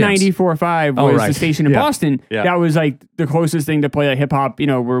Jam slow jams. 94.5 was the station in Boston. Yeah. That was like the closest thing to play like hip hop.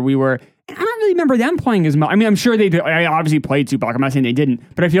 Where we were. And I don't really remember them playing as much. I mean, I'm sure I obviously played Tupac. I'm not saying they didn't,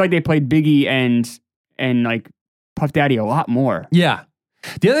 but I feel like they played Biggie and like Puff Daddy a lot more. Yeah.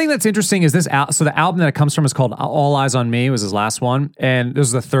 The other thing that's interesting is this. So the album that it comes from is called All Eyes on Me. It was his last one, and this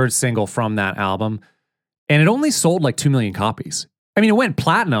was the third single from that album. And it only sold like 2 million copies. I mean, it went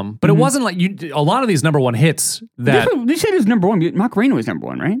platinum, but it wasn't like a lot of these number one hits that they said it was number one. Macarena was number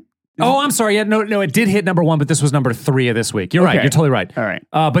one, right? I'm sorry. Yeah, no, it did hit number one, but this was number 3 of this week. You're right. You're totally right. All right.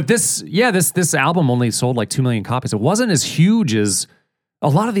 But this album only sold like 2 million copies. It wasn't as huge as a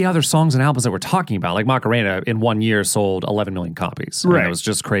lot of the other songs and albums that we're talking about, like Macarena, in 1 year sold 11 million copies. I mean, it was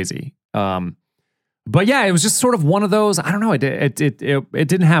just crazy. But yeah, it was just sort of one of those. I don't know. It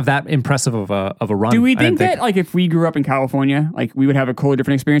didn't have that impressive of a run. Do we think that like if we grew up in California, like we would have a totally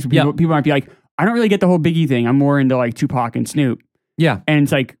different experience? People might be like, I don't really get the whole Biggie thing. I'm more into like Tupac and Snoop. Yeah, and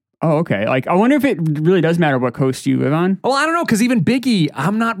it's like, oh, okay. Like, I wonder if it really does matter what coast you live on. Well, I don't know, because even Biggie,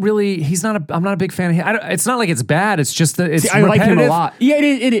 I'm not a big fan of him. It's not like it's bad. It's just that it's repetitive. I like him a lot. Yeah,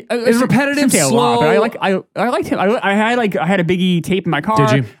 it's repetitive, slow. A lot, but I liked him. I had a Biggie tape in my car.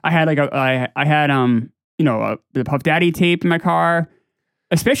 Did you? I had the Puff Daddy tape in my car,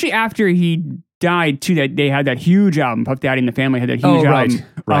 especially after he died too. That they had that huge album. Puff Daddy and the Family had that huge album.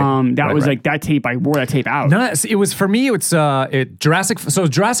 Like that tape. I wore that tape out. No, it was for me. It's Jurassic. So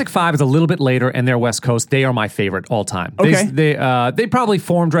Jurassic 5 is a little bit later, and they're West Coast. They are my favorite all time. Okay. They probably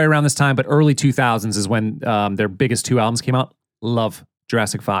formed right around this time, but early 2000s is when their biggest 2 albums came out. Love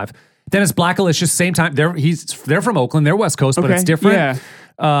Jurassic 5. Then it's Black Alicious, same time. They're from Oakland. They're West Coast, but it's different. Yeah.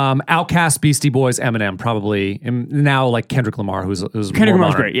 Outkast, Beastie Boys, Eminem, probably, and now like Kendrick Lamar, who's Kendrick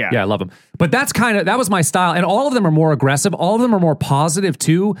Lamar's great, yeah, I love him. But that was my style, and all of them are more aggressive. All of them are more positive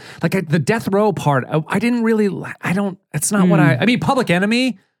too. Like the Death Row part, I didn't really, I don't. It's not what I mean. Public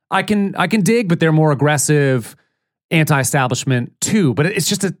Enemy, I can dig, but they're more aggressive, anti-establishment too. But it's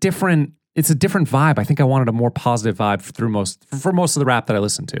just a different vibe. I think I wanted a more positive vibe for most of the rap that I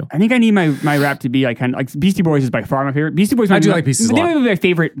listened to. I think I need my rap to be like kind of like Beastie Boys is by far my favorite. Beastie Boys, I do like Beastie Boys. They might be my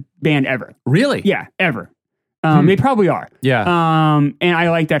favorite band ever. Really? Yeah, ever. They probably are. Yeah. And I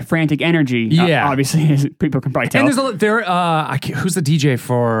like that frantic energy. Yeah. Obviously, as people can probably tell. And who's the DJ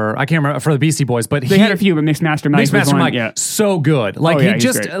for? I can't remember for the Beastie Boys, but they had a few, but Mixmaster Mike. Yeah, so good. Like he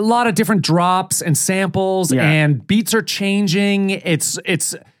just a lot of different drops and samples, and beats are changing. It's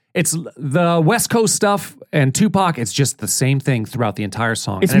the West Coast stuff and Tupac. It's just the same thing throughout the entire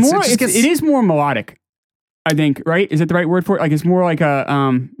song. It is more melodic, I think. Right? Is it the right word for it? Like it's more like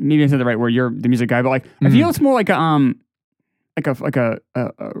a maybe it's not the right word. You're the music guy, but like I feel it's more like a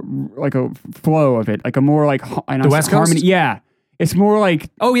flow of it, like a more like the West Coast harmony. Yeah, it's more like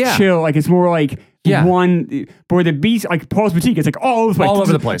chill. Like it's more like. Yeah. Boy, the beats, like Paul's Boutique, it's like all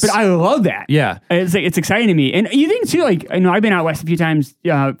over the place. But I love that. Yeah. It's exciting to me. And you think too, like, I've been out west a few times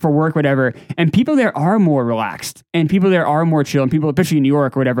for work, whatever, and people there are more relaxed and people there are more chill, and people, especially in New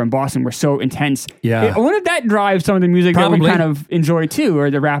York or whatever, in Boston, were so intense. Yeah. I wonder if that drives some of the music that we kind of enjoy too,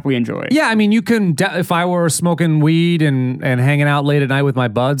 or the rap we enjoy. Yeah. I mean, you can, if I were smoking weed and hanging out late at night with my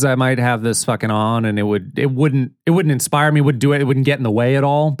buds, I might have this fucking on, and it wouldn't inspire me, wouldn't do it. It wouldn't get in the way at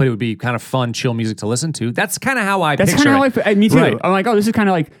all, but it would be kind of fun, chill music to listen to. That's kind of how I picture it. That's kind of how me too. Right. I'm like, oh, this is kind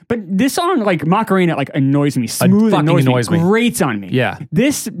of like, but this song, like Macarena, like annoys me. Smooth annoys me. Grates on me. Yeah.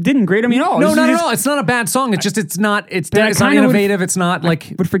 This didn't grate on me at all. No, not at all. It's not a bad song. It's not innovative. It's not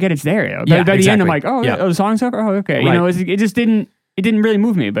like. I would forget it's there. Yeah, by the end, I'm like, the song's over. Oh, okay. Right. It just didn't really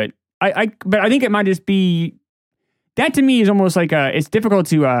move me. But I think it might just be, that to me is almost like it's difficult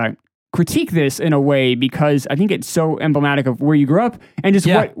to critique this in a way, because I think it's so emblematic of where you grew up and just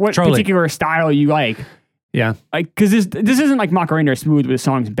what particular style you like. Yeah. Like, because this isn't like Macarena or Smooth where the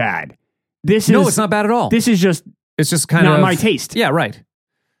song's bad. It's not bad at all. This is just... It's just kind not of... my taste. Yeah, right.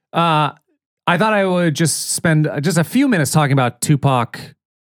 I thought I would just spend just a few minutes talking about Tupac,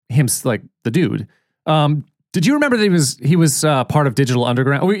 him, like the dude. Did you remember that he was part of Digital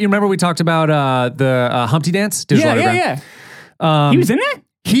Underground? You remember we talked about the Humpty Dance? Digital Underground. Yeah. He was in that?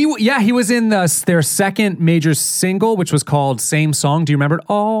 He was in their second major single, which was called Same Song. Do you remember it?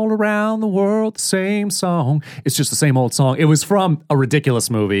 All around the world, the same song. It's just the same old song. It was from a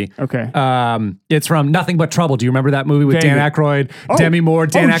ridiculous movie. Okay. It's from Nothing But Trouble. Do you remember that movie with Dan Aykroyd, Demi Moore,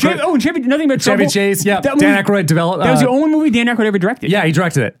 Dan Aykroyd? Nothing But Trouble. Chevy Chase, yeah. Dan Aykroyd developed. That was the only movie Dan Aykroyd ever directed. Yeah, he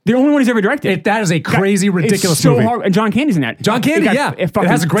directed it. The only one he's ever directed. That is a crazy, ridiculous movie. It's so hard. And John Candy's in that. John Candy, It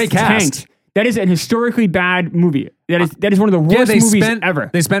has a great cast. That is a historically bad movie. That is one of the worst movies ever.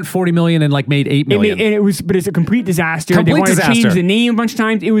 They spent $40 million and made $8 million. But it's a complete disaster. They wanted to change the name a bunch of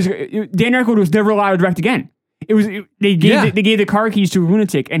times. Dan Aykroyd was never allowed to direct again. They gave the car keys to a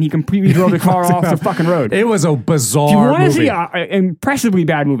lunatic, and he completely drove the car off the fucking road. It was a bizarre movie. If you want to see an impressively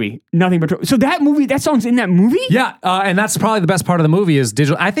bad movie, Nothing But Trouble. So that song's in that movie? Yeah, and that's probably the best part of the movie is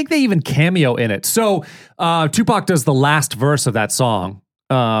digital. I think they even cameo in it. So Tupac does the last verse of that song.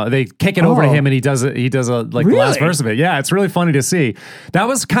 They kick it over to him, and he does the last verse of it. Yeah, it's really funny to see. That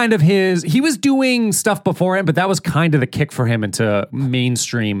was kind of he was doing stuff before him, but that was kind of the kick for him into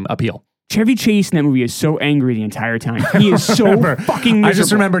mainstream appeal. Chevy Chase in that movie is so angry the entire time. He is so fucking miserable. I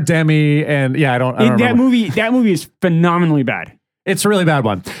just remember Demi, and I don't remember. That movie is phenomenally bad. It's a really bad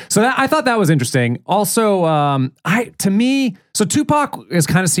one. So I thought that was interesting. Also, so Tupac is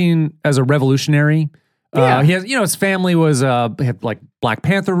kind of seen as a revolutionary. He has, his family was had like Black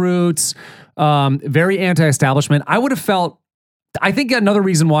Panther roots, very anti-establishment. I think another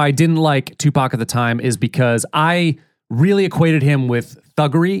reason why I didn't like Tupac at the time is because I really equated him with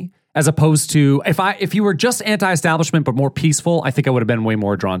thuggery, as opposed to if you were just anti-establishment but more peaceful, I think I would have been way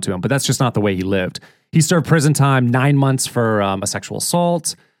more drawn to him. But that's just not the way he lived. He served prison time, 9 months for a sexual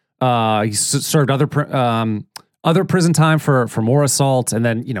assault. He served other prison time for more assault, and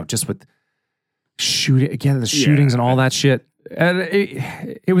then just with shootings and all that shit. And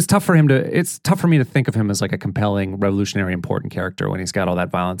it was tough for him it's tough for me to think of him as like a compelling, revolutionary, important character when he's got all that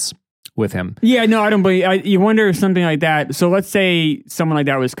violence with him. Yeah, no, I don't believe. You wonder if something like that. So let's say someone like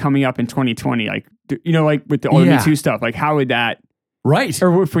that was coming up in 2020, like like with all the Me Too stuff. Like, how would that? Right.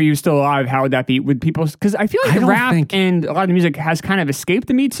 Or for you still alive, how would that be with people? Because I feel like the rap and a lot of the music has kind of escaped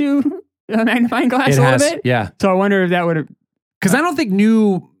the Me Too magnifying glass a little bit. Yeah. So I wonder if that would have. Because I don't think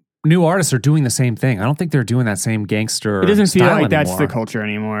new artists are doing the same thing. I don't think they're doing that same gangster. It doesn't feel like anymore. that's the culture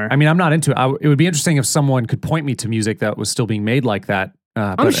anymore. I mean, I'm not into it. It would be interesting if someone could point me to music that was still being made like that.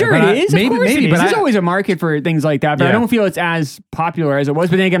 I'm sure it is. Maybe, but there's always a market for things like that. But I don't feel it's as popular as it was.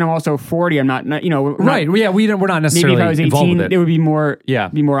 But then again, I'm also 40. I'm not right. Yeah, we're not necessarily. Maybe if I was 18, it would be more. Yeah.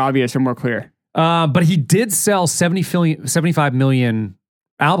 Be more obvious or more clear. But he did sell 75 million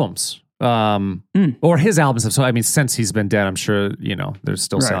albums. Or his albums. So I mean, since he's been dead, I'm sure they're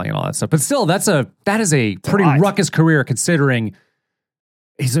still selling and all that stuff. But still, that is a pretty ruckus career considering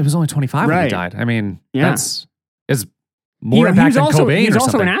he was only 25 when he died. I mean, that's more impact than Cobain. He's or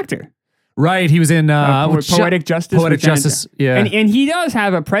also something. an actor. Right, he was in Poetic Justice. Poetic Justice, yeah, and he does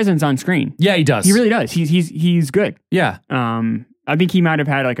have a presence on screen. Yeah, he does. He really does. He's good. Yeah. I think he might have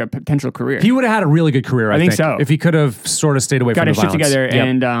had like a potential career. He would have had a really good career. I think so. If he could have sort of stayed away from the violence. Got his shit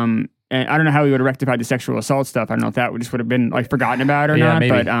together, and I don't know how he would have rectified the sexual assault stuff. I don't know if that would have been like forgotten about or not.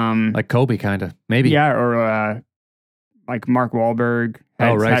 Maybe. But like Kobe, kind of maybe. Yeah, or like Mark Wahlberg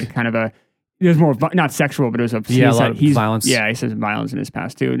had kind of a. It was more not sexual, but it was a lot of violence. Yeah, he says violence in his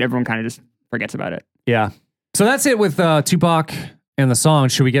past too, and everyone kind of just forgets about it. Yeah. So that's it with Tupac and the song.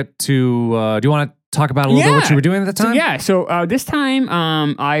 Should we get to? Do you want to talk about a little bit what you were doing at the time? So this time,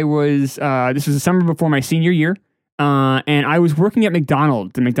 I was. This was the summer before my senior year, and I was working at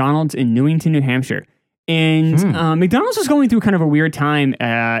McDonald's, the McDonald's in Newington, New Hampshire. And McDonald's was going through kind of a weird time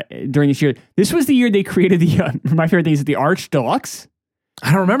during this year. This was the year they created my favorite thing is the Arch Deluxe. I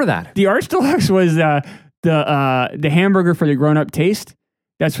don't remember that. The Arch Deluxe was the hamburger for the grown-up taste.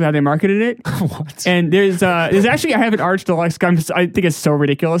 That's how they marketed it. What? And there's actually I have an Arch Deluxe. I think it's so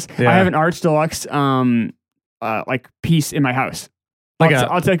ridiculous. Yeah. I have an Arch Deluxe like piece in my house.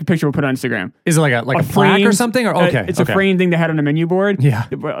 I'll take a picture. We'll put it on Instagram. Is it like a plaque or something? Or okay, it's a frame thing they had on the menu board. Yeah,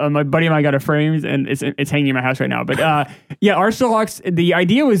 my buddy and I got a frame, and it's hanging in my house right now. But Arch Deluxe. The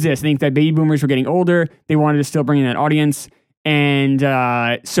idea was this: I think that baby boomers were getting older. They wanted to still bring in that audience, and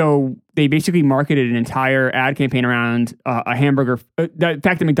so they basically marketed an entire ad campaign around a hamburger. The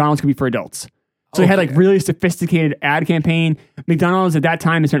fact that McDonald's could be for adults. So they had like really sophisticated ad campaign. McDonald's at that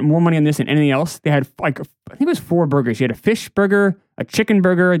time had spent more money on this than anything else. They had I think it was 4 burgers. You had a fish burger, a chicken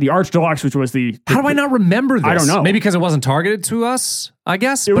burger, the Arch Deluxe, which was How do I not remember this? I don't know. Maybe because it wasn't targeted to us, I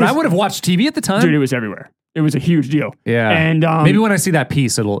guess. But I would have watched TV at the time. Dude, it was everywhere. It was a huge deal. Yeah. And maybe when I see that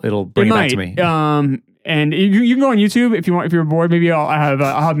piece, it'll bring it back to me. And you can go on YouTube if you want. If you're bored, maybe I'll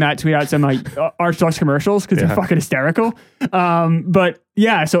have Matt tweet out some like Arch Deluxe commercials because they're fucking hysterical. But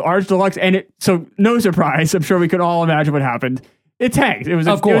yeah, so Arch Deluxe, so no surprise. I'm sure we could all imagine what happened. It tanked. It was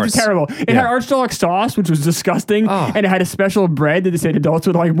terrible. It had Arch Deluxe sauce, which was disgusting, and it had a special bread that they said adults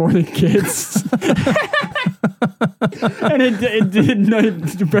would like more than kids. And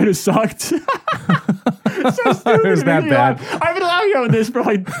the bread sucked. So stupid. It was that bad. I've been laughing about this for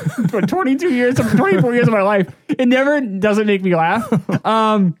like 22 years, 24 years of my life. It never doesn't make me laugh.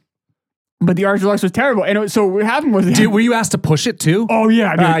 But the Arch Deluxe was terrible. And so what happened was... Dude, were you asked to push it too? Oh,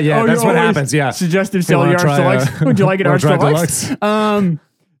 yeah. That's what happens, yeah. Suggestive sell the Arch Deluxe. Would you like an Arch Deluxe?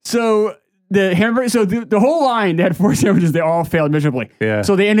 So the hamburger... So the whole line, they had 4 sandwiches. They all failed miserably. Yeah.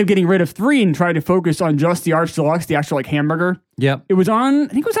 So they ended up getting rid of 3 and tried to focus on just the Arch Deluxe, the actual like hamburger. Yep. It was I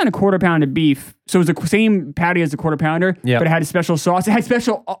think it was on a quarter pound of beef. So it was the same patty as the quarter pounder, but it had a special sauce. It had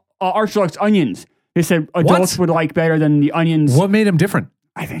special Arch Deluxe onions. They said adults would like better than the onions. What made them different?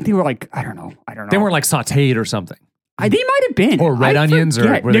 I think they were like, I don't know. They weren't like sauteed or something. They might have been. Or red onions?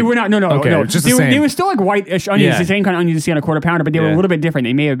 Or they were not. No. Okay, no. Just the same. They were still like white-ish onions, the same kind of onions you see on a quarter pounder, but they were a little bit different.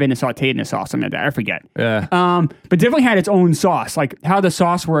 They may have been sauteed in a sauce, something like that. I forget. Yeah. But definitely had its own sauce. Like how the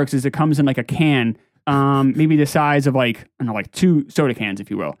sauce works is it comes in like a can maybe the size of like, I don't know, like 2 soda cans, if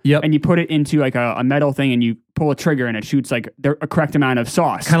you will. Yep. And you put it into like a metal thing and you pull a trigger and it shoots like a correct amount of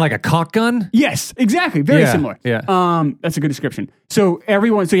sauce. Kind of like a caulk gun? Yes, exactly. Very similar. Yeah. That's a good description. So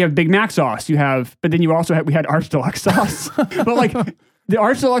you have Big Mac sauce, but then you also we had Arch Deluxe sauce. But like the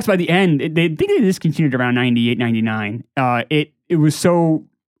Arch Deluxe by the end, they discontinued around 98, 99. It was so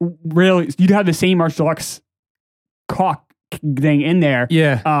really, you'd have the same Arch Deluxe caulk thing in there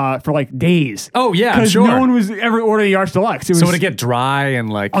for like days. Oh yeah, because sure. no one was ever ordering the Arch Deluxe. So would it get dry and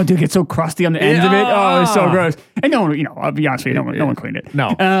like? Oh, dude, it get so crusty on the ends of it. Oh, it was so gross. And no one, I'll be honest with you, no one cleaned it.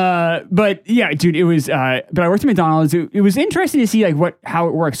 No. But yeah, dude, it was. But I worked at McDonald's. It was interesting to see like how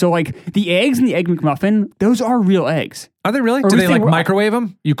it works. So like the eggs in the Egg McMuffin, those are real eggs. Are they really? Or Do we they think like microwave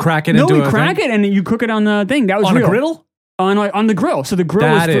them? You crack it No, into we a crack thing? it and you cook it on the thing. That was On real. a griddle? On the grill. So the grill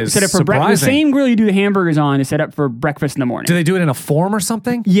That was is set up for breakfast. The surprising. same grill you do the hamburgers on is set up for breakfast in the morning. Do they do it in a form or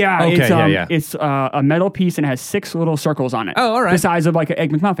something? Yeah, Okay, it's a metal piece and it has 6 little circles on it. Oh, all right. The size of like an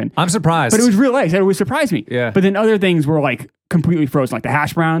Egg McMuffin. I'm surprised. But it was real eggs. That always surprised me. Yeah. But then other things were like completely frozen, like the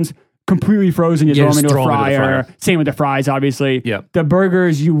hash browns, completely frozen. You throw them into a fryer. Same with the fries, obviously. Yep. The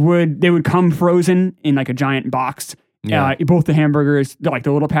burgers, they would come frozen in like a giant box. Yeah. Both the hamburgers, like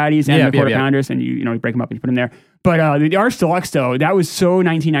the little patties and the quarter pounders, and you break them up and you put them there. But the Arch Deluxe, though, that was so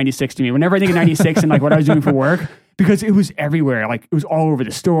 1996 to me. Whenever I think of 96 and like what I was doing for work, because it was everywhere. Like it was all over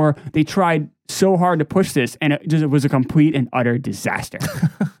the store. They tried so hard to push this, and it was a complete and utter disaster.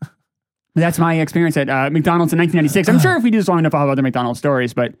 That's my experience at McDonald's in 1996. I'm sure if we do this long enough, I'll have other McDonald's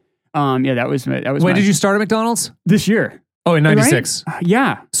stories. But that was. Wait, did you start at McDonald's? This year. Oh, in 96. Right?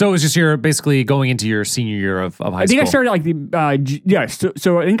 Yeah. So it was just you're basically going into your senior year of high school. I think I started like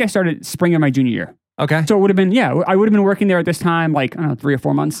so I think I started spring of my junior year. Okay. So it would have been, I would have been working there at this time, like, I don't know, 3 or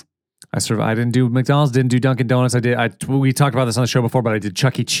 4 months. I didn't do McDonald's, didn't do Dunkin' Donuts. We talked about this on the show before, but I did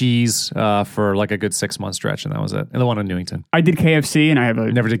Chuck E. Cheese for like a good 6-month stretch, and that was it. And the one in Newington. I did KFC,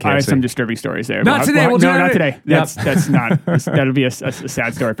 and never did KFC. I have some disturbing stories there. Not today. No, not today. That's not. That'll be a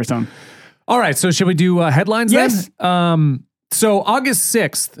sad story for some. All right. So should we do headlines yes. then? So August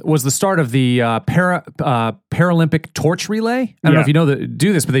 6th was the start of the Paralympic torch relay. I don't know if you know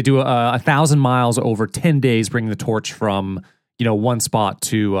do this, but they do 1,000 miles over 10 days, bringing the torch from one spot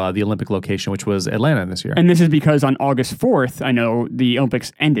to the Olympic location, which was Atlanta this year. And this is because on August 4th, I know the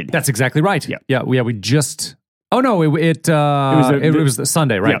Olympics ended. That's exactly right. Yeah. We just. Oh no! It was the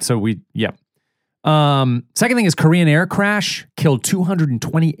Sunday, right? Yeah. So second thing is Korean air crash killed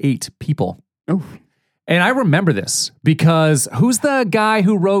 228 people. Oh. And I remember this because who's the guy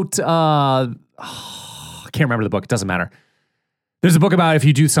who wrote, I can't remember the book. It doesn't matter. There's a book about if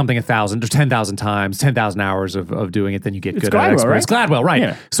you do something 1,000 or 10,000 times, 10,000 hours of doing it, then you get good at it. It's Gladwell, right?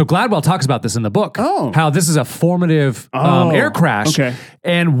 Yeah. So Gladwell talks about this in the book. Oh. How this is a formative air crash. Okay.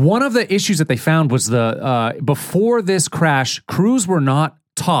 And one of the issues that they found was before this crash, crews were not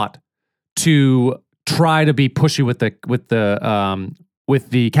taught to try to be pushy with the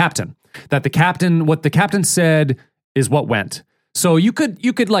captain. That what the captain said is what went. So you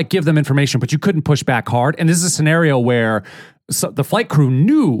could like give them information, but you couldn't push back hard. And this is a scenario where the flight crew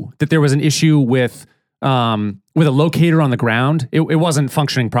knew that there was an issue with a locator on the ground. It wasn't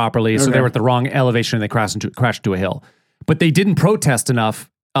functioning properly, so they were at the wrong elevation and they crashed into a hill. But they didn't protest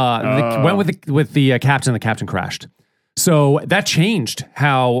enough. Went with the captain. The captain crashed. So that changed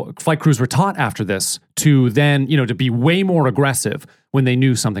how flight crews were taught after this to then, to be way more aggressive when they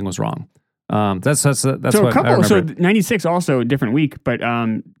knew something was wrong. That's so what I remember. So 96 also a different week, but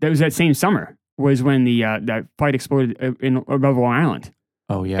that was that same summer was when that flight exploded above Long Island.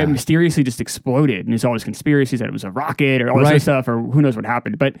 Oh yeah, it mysteriously just exploded, and there's all these conspiracies that it was a rocket or all this other stuff, or who knows what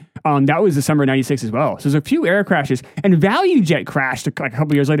happened. But that was the summer of '96 as well. So there's a few air crashes, and ValueJet crashed like a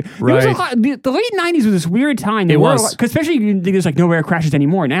couple years later. Right. The late '90s was this weird time. It was, because especially you think there's like no air crashes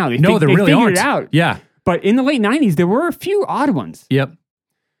anymore now. They really aren't. It out. Yeah, but in the late '90s there were a few odd ones. Yep.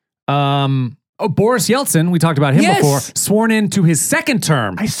 Boris Yeltsin, we talked about him before, sworn into his second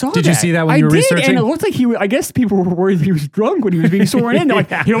term. I saw Did you see that when you were researching? And it looked like I guess people were worried he was drunk when he was being sworn in.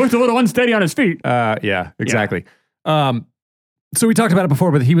 Like, he looked a little unsteady on his feet. Yeah, exactly. Yeah. So we talked about it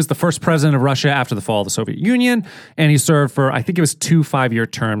before, but he was the first president of Russia after the fall of the Soviet Union, and he served for, I think it was 2 5-year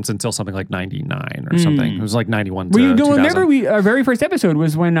terms until something like 99 or something. It was like 91 to 2000. Remember, our very first episode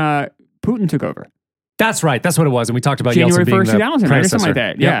was when Putin took over. That's right. That's what it was. And we talked about January Yeltsin being 1st, the 2000, predecessor. or something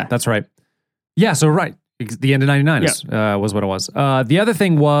like that. Yeah, that's right. Yeah, so right. The end of 99 was what it was. The other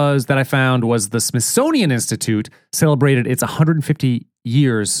thing was that I found was the Smithsonian Institute celebrated its 150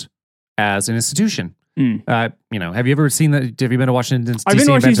 years as an institution. Have you ever seen that? Have you been to Washington DC? I've been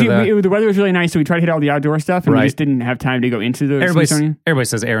to Washington DC. The weather was really nice, so we tried to hit all the outdoor stuff, and Right. we just didn't have time to go into the Smithsonian. Everybody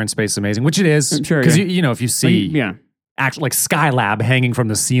says Air and Space is amazing, which it is. Sure, Because, yeah. if you see Yeah. actual like Skylab hanging from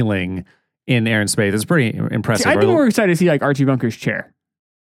the ceiling in Air and Space, it's pretty impressive. See, I'd be more excited to see like Archie Bunker's chair.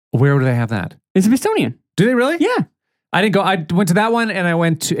 Where do they have that? It's Smithsonian. Do they really? Yeah. I didn't go. I went to that one, and I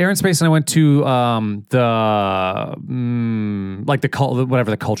went to Air and Space, and I went to whatever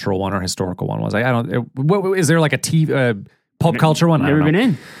the cultural one or historical one was. I don't. What is there like a pulp culture one? Never been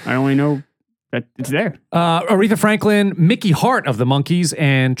in. I only know that it's there. Aretha Franklin, Mickey Hart of the Monkees,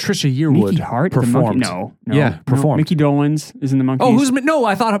 and Trisha Yearwood Mickey Hart performed. No. Yeah, performed. Mickey Dolenz is in the Monkees. Oh, no?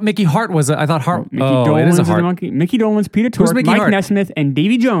 I thought Mickey Hart was. I thought Hart. Mickey oh, Dolenz it is a is Hart. the Monkey. Mickey Dolenz, Peter Who's Tork, Mickey Mike Hart? Nesmith, and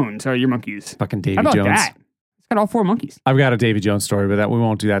Davy Jones are your monkeys. Fucking Davy How about Jones. that? It's got all 4 monkeys. I've got a Davy Jones story, but we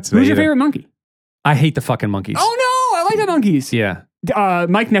won't do that today. Who's your either. favorite monkey? I hate the fucking monkeys. Oh no, I like the monkeys. Yeah.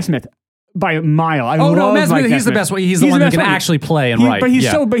 Mike Nesmith by a mile. I Oh no, love Nesmith, Mike he's the Nesmith. best one. He's the one who best can one. actually play and write. But he's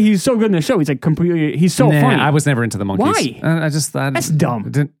yeah. he's so good in the show. He's like completely. He's so Nah, funny. I was never into the monkeys. Why? That's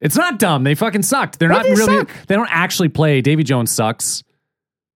dumb. It's not dumb. They fucking sucked. They're not They really. suck? They don't actually play. Davy Jones sucks.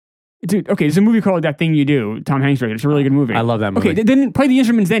 Dude, okay, there's a movie called That Thing You Do. Tom Hanks directed. It's a really good movie. I love that movie. Okay, they didn't play the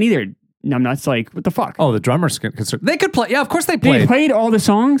instruments then either. Numbnuts, like, what the fuck? Oh, the drummers they could play. Yeah, of course they They played. played all the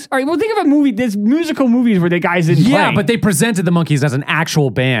songs? All right, well, think of a movie. There's musical movies where the guys didn't play. Yeah, but they presented the Monkees as an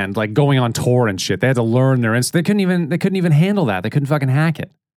actual band, like going on tour and shit. They had to learn their instruments. They couldn't even handle that. They couldn't fucking hack it.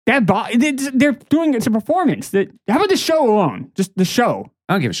 They're doing it's a performance. How about the show alone? Just the show.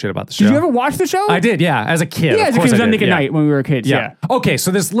 I don't give a shit about the show. Did you ever watch the show? I did, yeah, as a kid. Yeah, of as a course kid. It was I on did, Nick at yeah. Night when we were kids. Yeah. Okay,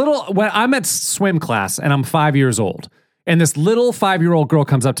 so when I'm at swim class and I'm 5 years old, and this little 5-year-old girl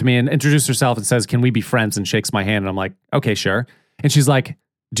comes up to me and introduces herself and says, "Can we be friends?" and shakes my hand, and I'm like, "Okay, sure." And she's like,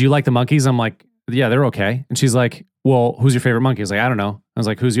 "Do you like the Monkees?" I'm like, "Yeah, they're okay." And she's like, "Well, who's your favorite monkey?" I was like, "I don't know." I was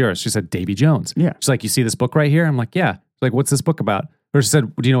like, "Who's yours?" She said, "Davy Jones." Yeah. She's like, "You see this book right here?" I'm like, "Yeah." She's like, "What's this book about?" Or she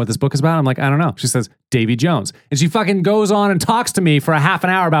said, "Do you know what this book is about?" I'm like, "I don't know." She says, "Davy Jones." And she fucking goes on and talks to me for a half an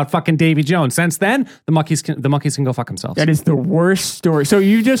hour about fucking Davy Jones. Since then, the monkeys can go fuck themselves. That is the worst story. So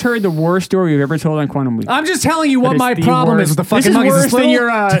you just heard the worst story you've ever told on Quantum Week. I'm just telling you That what is my the problem worst. is with the fucking this is monkeys. worse This than little- your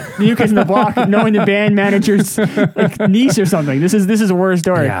New Kids in the Block knowing the band manager's like, niece or something. This is a worse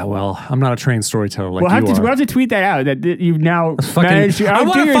story. Yeah, well, I'm not a trained storyteller like We'll have you to are. tweet that out that you've now Fucking, managed to I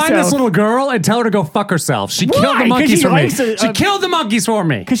want outdo to find yourself. this little girl and tell her to go fuck herself. She Why? killed the 'Cause monkeys she for me. likes She killed the monkeys for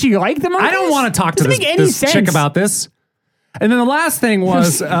me. Because she liked the monkeys? I don't want to talk to Doesn't this, make any this chick sense. about this. And then the last thing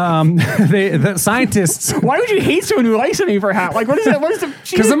was the scientists. Why would you hate someone who likes something for half? Like, what is that? What is the?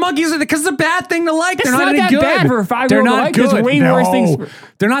 Because the monkeys because it's a bad thing to like. It's They're not, not any that good. bad for a 5-year-old They're to not like. good. There's way worse things.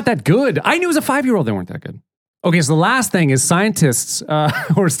 They're not that good. I knew as a 5-year-old they weren't that good. Okay, so the last thing is scientists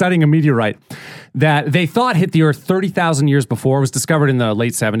were studying a meteorite that they thought hit the Earth 30,000 years before. It was discovered in the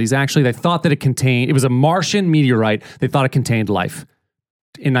late 70s, actually. They thought that it was a Martian meteorite. They thought it contained life.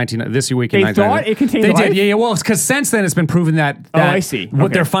 This week in They thought it contained life? They did, yeah. Well, because since then it's been proven that I see. what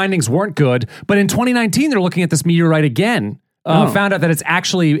Okay. their findings weren't good. But in 2019, they're looking at this meteorite again. Found out that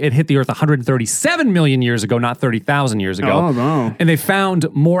it hit the Earth 137 million years ago, not 30,000 years ago. Oh, no. And they found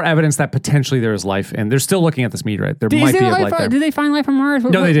more evidence that potentially there is life, and they're still looking at this meteorite. There might be life there. Did they find life on Mars?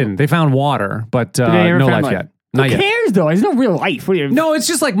 No, they didn't. They found water, but Did they ever no find life yet. Not Who yet. cares though? There's no real life. What do you? No, it's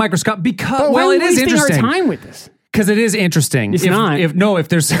just like microscope because But why well, are we it is wasting interesting. our time with this? Because it is interesting. It's if, not. If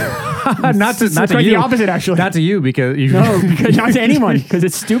there's not to It's you, quite the opposite, actually. Not to you because you. No, because not to anyone, because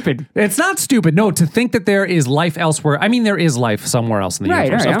it's stupid. It's not stupid. No, to think that there is life elsewhere. I mean, there is life somewhere else in the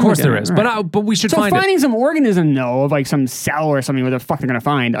universe. right, Of I'm course with you. there is. Right. But we should So find finding it. some organism, though, of like some cell or something, what the fuck they're gonna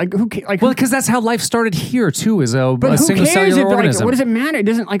find? Like who? Like Well, because that's how life started here too. Is a but who single cares? cellular If, like, organism. what does it matter? It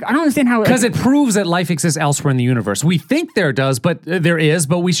doesn't like. I don't understand how. Because it proves that life exists elsewhere in the universe. We think there does, but there is.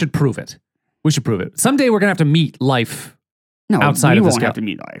 But we should prove it. We should prove it. Someday we're gonna have to meet life. no, outside we of this won't gal- have to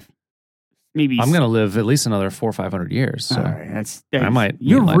meet life. Maybe I'm gonna live at least another 400 or 500 years. So. All right, that's I might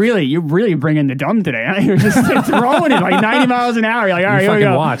You're meet life. really bringing the dumb today. Huh? You're just throwing it like 90 miles an hour. You're like, all right, You here we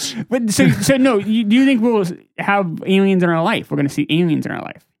fucking go. watch. But so no. Do you think we'll have aliens in our life? We're going to see aliens in our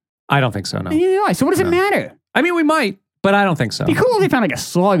life. I don't think so. No. Neither do I. So what does it matter? I mean, we might, but I don't think so. It'd be cool if they found like a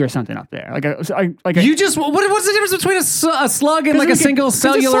slug or something up there, like a. You just what's the difference between a slug and like a single 'cause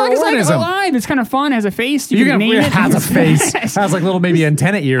cellular a slug is organism? like alive. It's kind of fun. Has a face. You can can name it. has a face, has like little maybe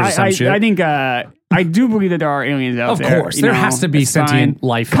antenna ears or some shit. I think I do believe that there are aliens out Of there. course, you there know, has to be it's sentient fine.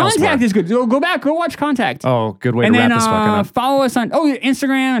 life Contact elsewhere. is good. Go back. Go watch Contact. Oh, good way And to then wrap this fucking up. follow us on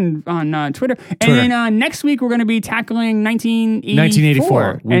Instagram and on Twitter. Twitter. And then next week we're going to be tackling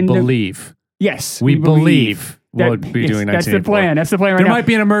 1984. We And believe. yes, We believe that- we'll be yes, doing 1984. That's the plan. That's the plan right There now. might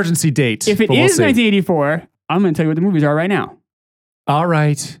be an emergency date. If it but we'll is see. 1984, I'm going to tell you what the movies are right now. All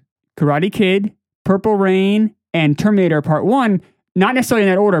right. Karate Kid, Purple Rain, and Terminator Part 1. Not necessarily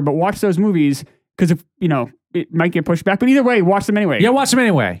in that order, but watch those movies because if it might get pushed back. But either way, watch them anyway. Yeah, watch them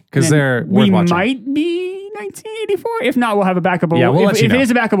anyway because they're worth watching. We might be 1984. If not, we'll have a backup. Yeah, we'll let you know. If it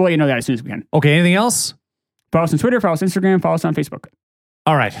is a backup, we'll let you know that as soon as we can. Okay, anything else? Follow us on Twitter, follow us on Instagram, follow us on Facebook.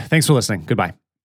 All right. Thanks for listening. Goodbye.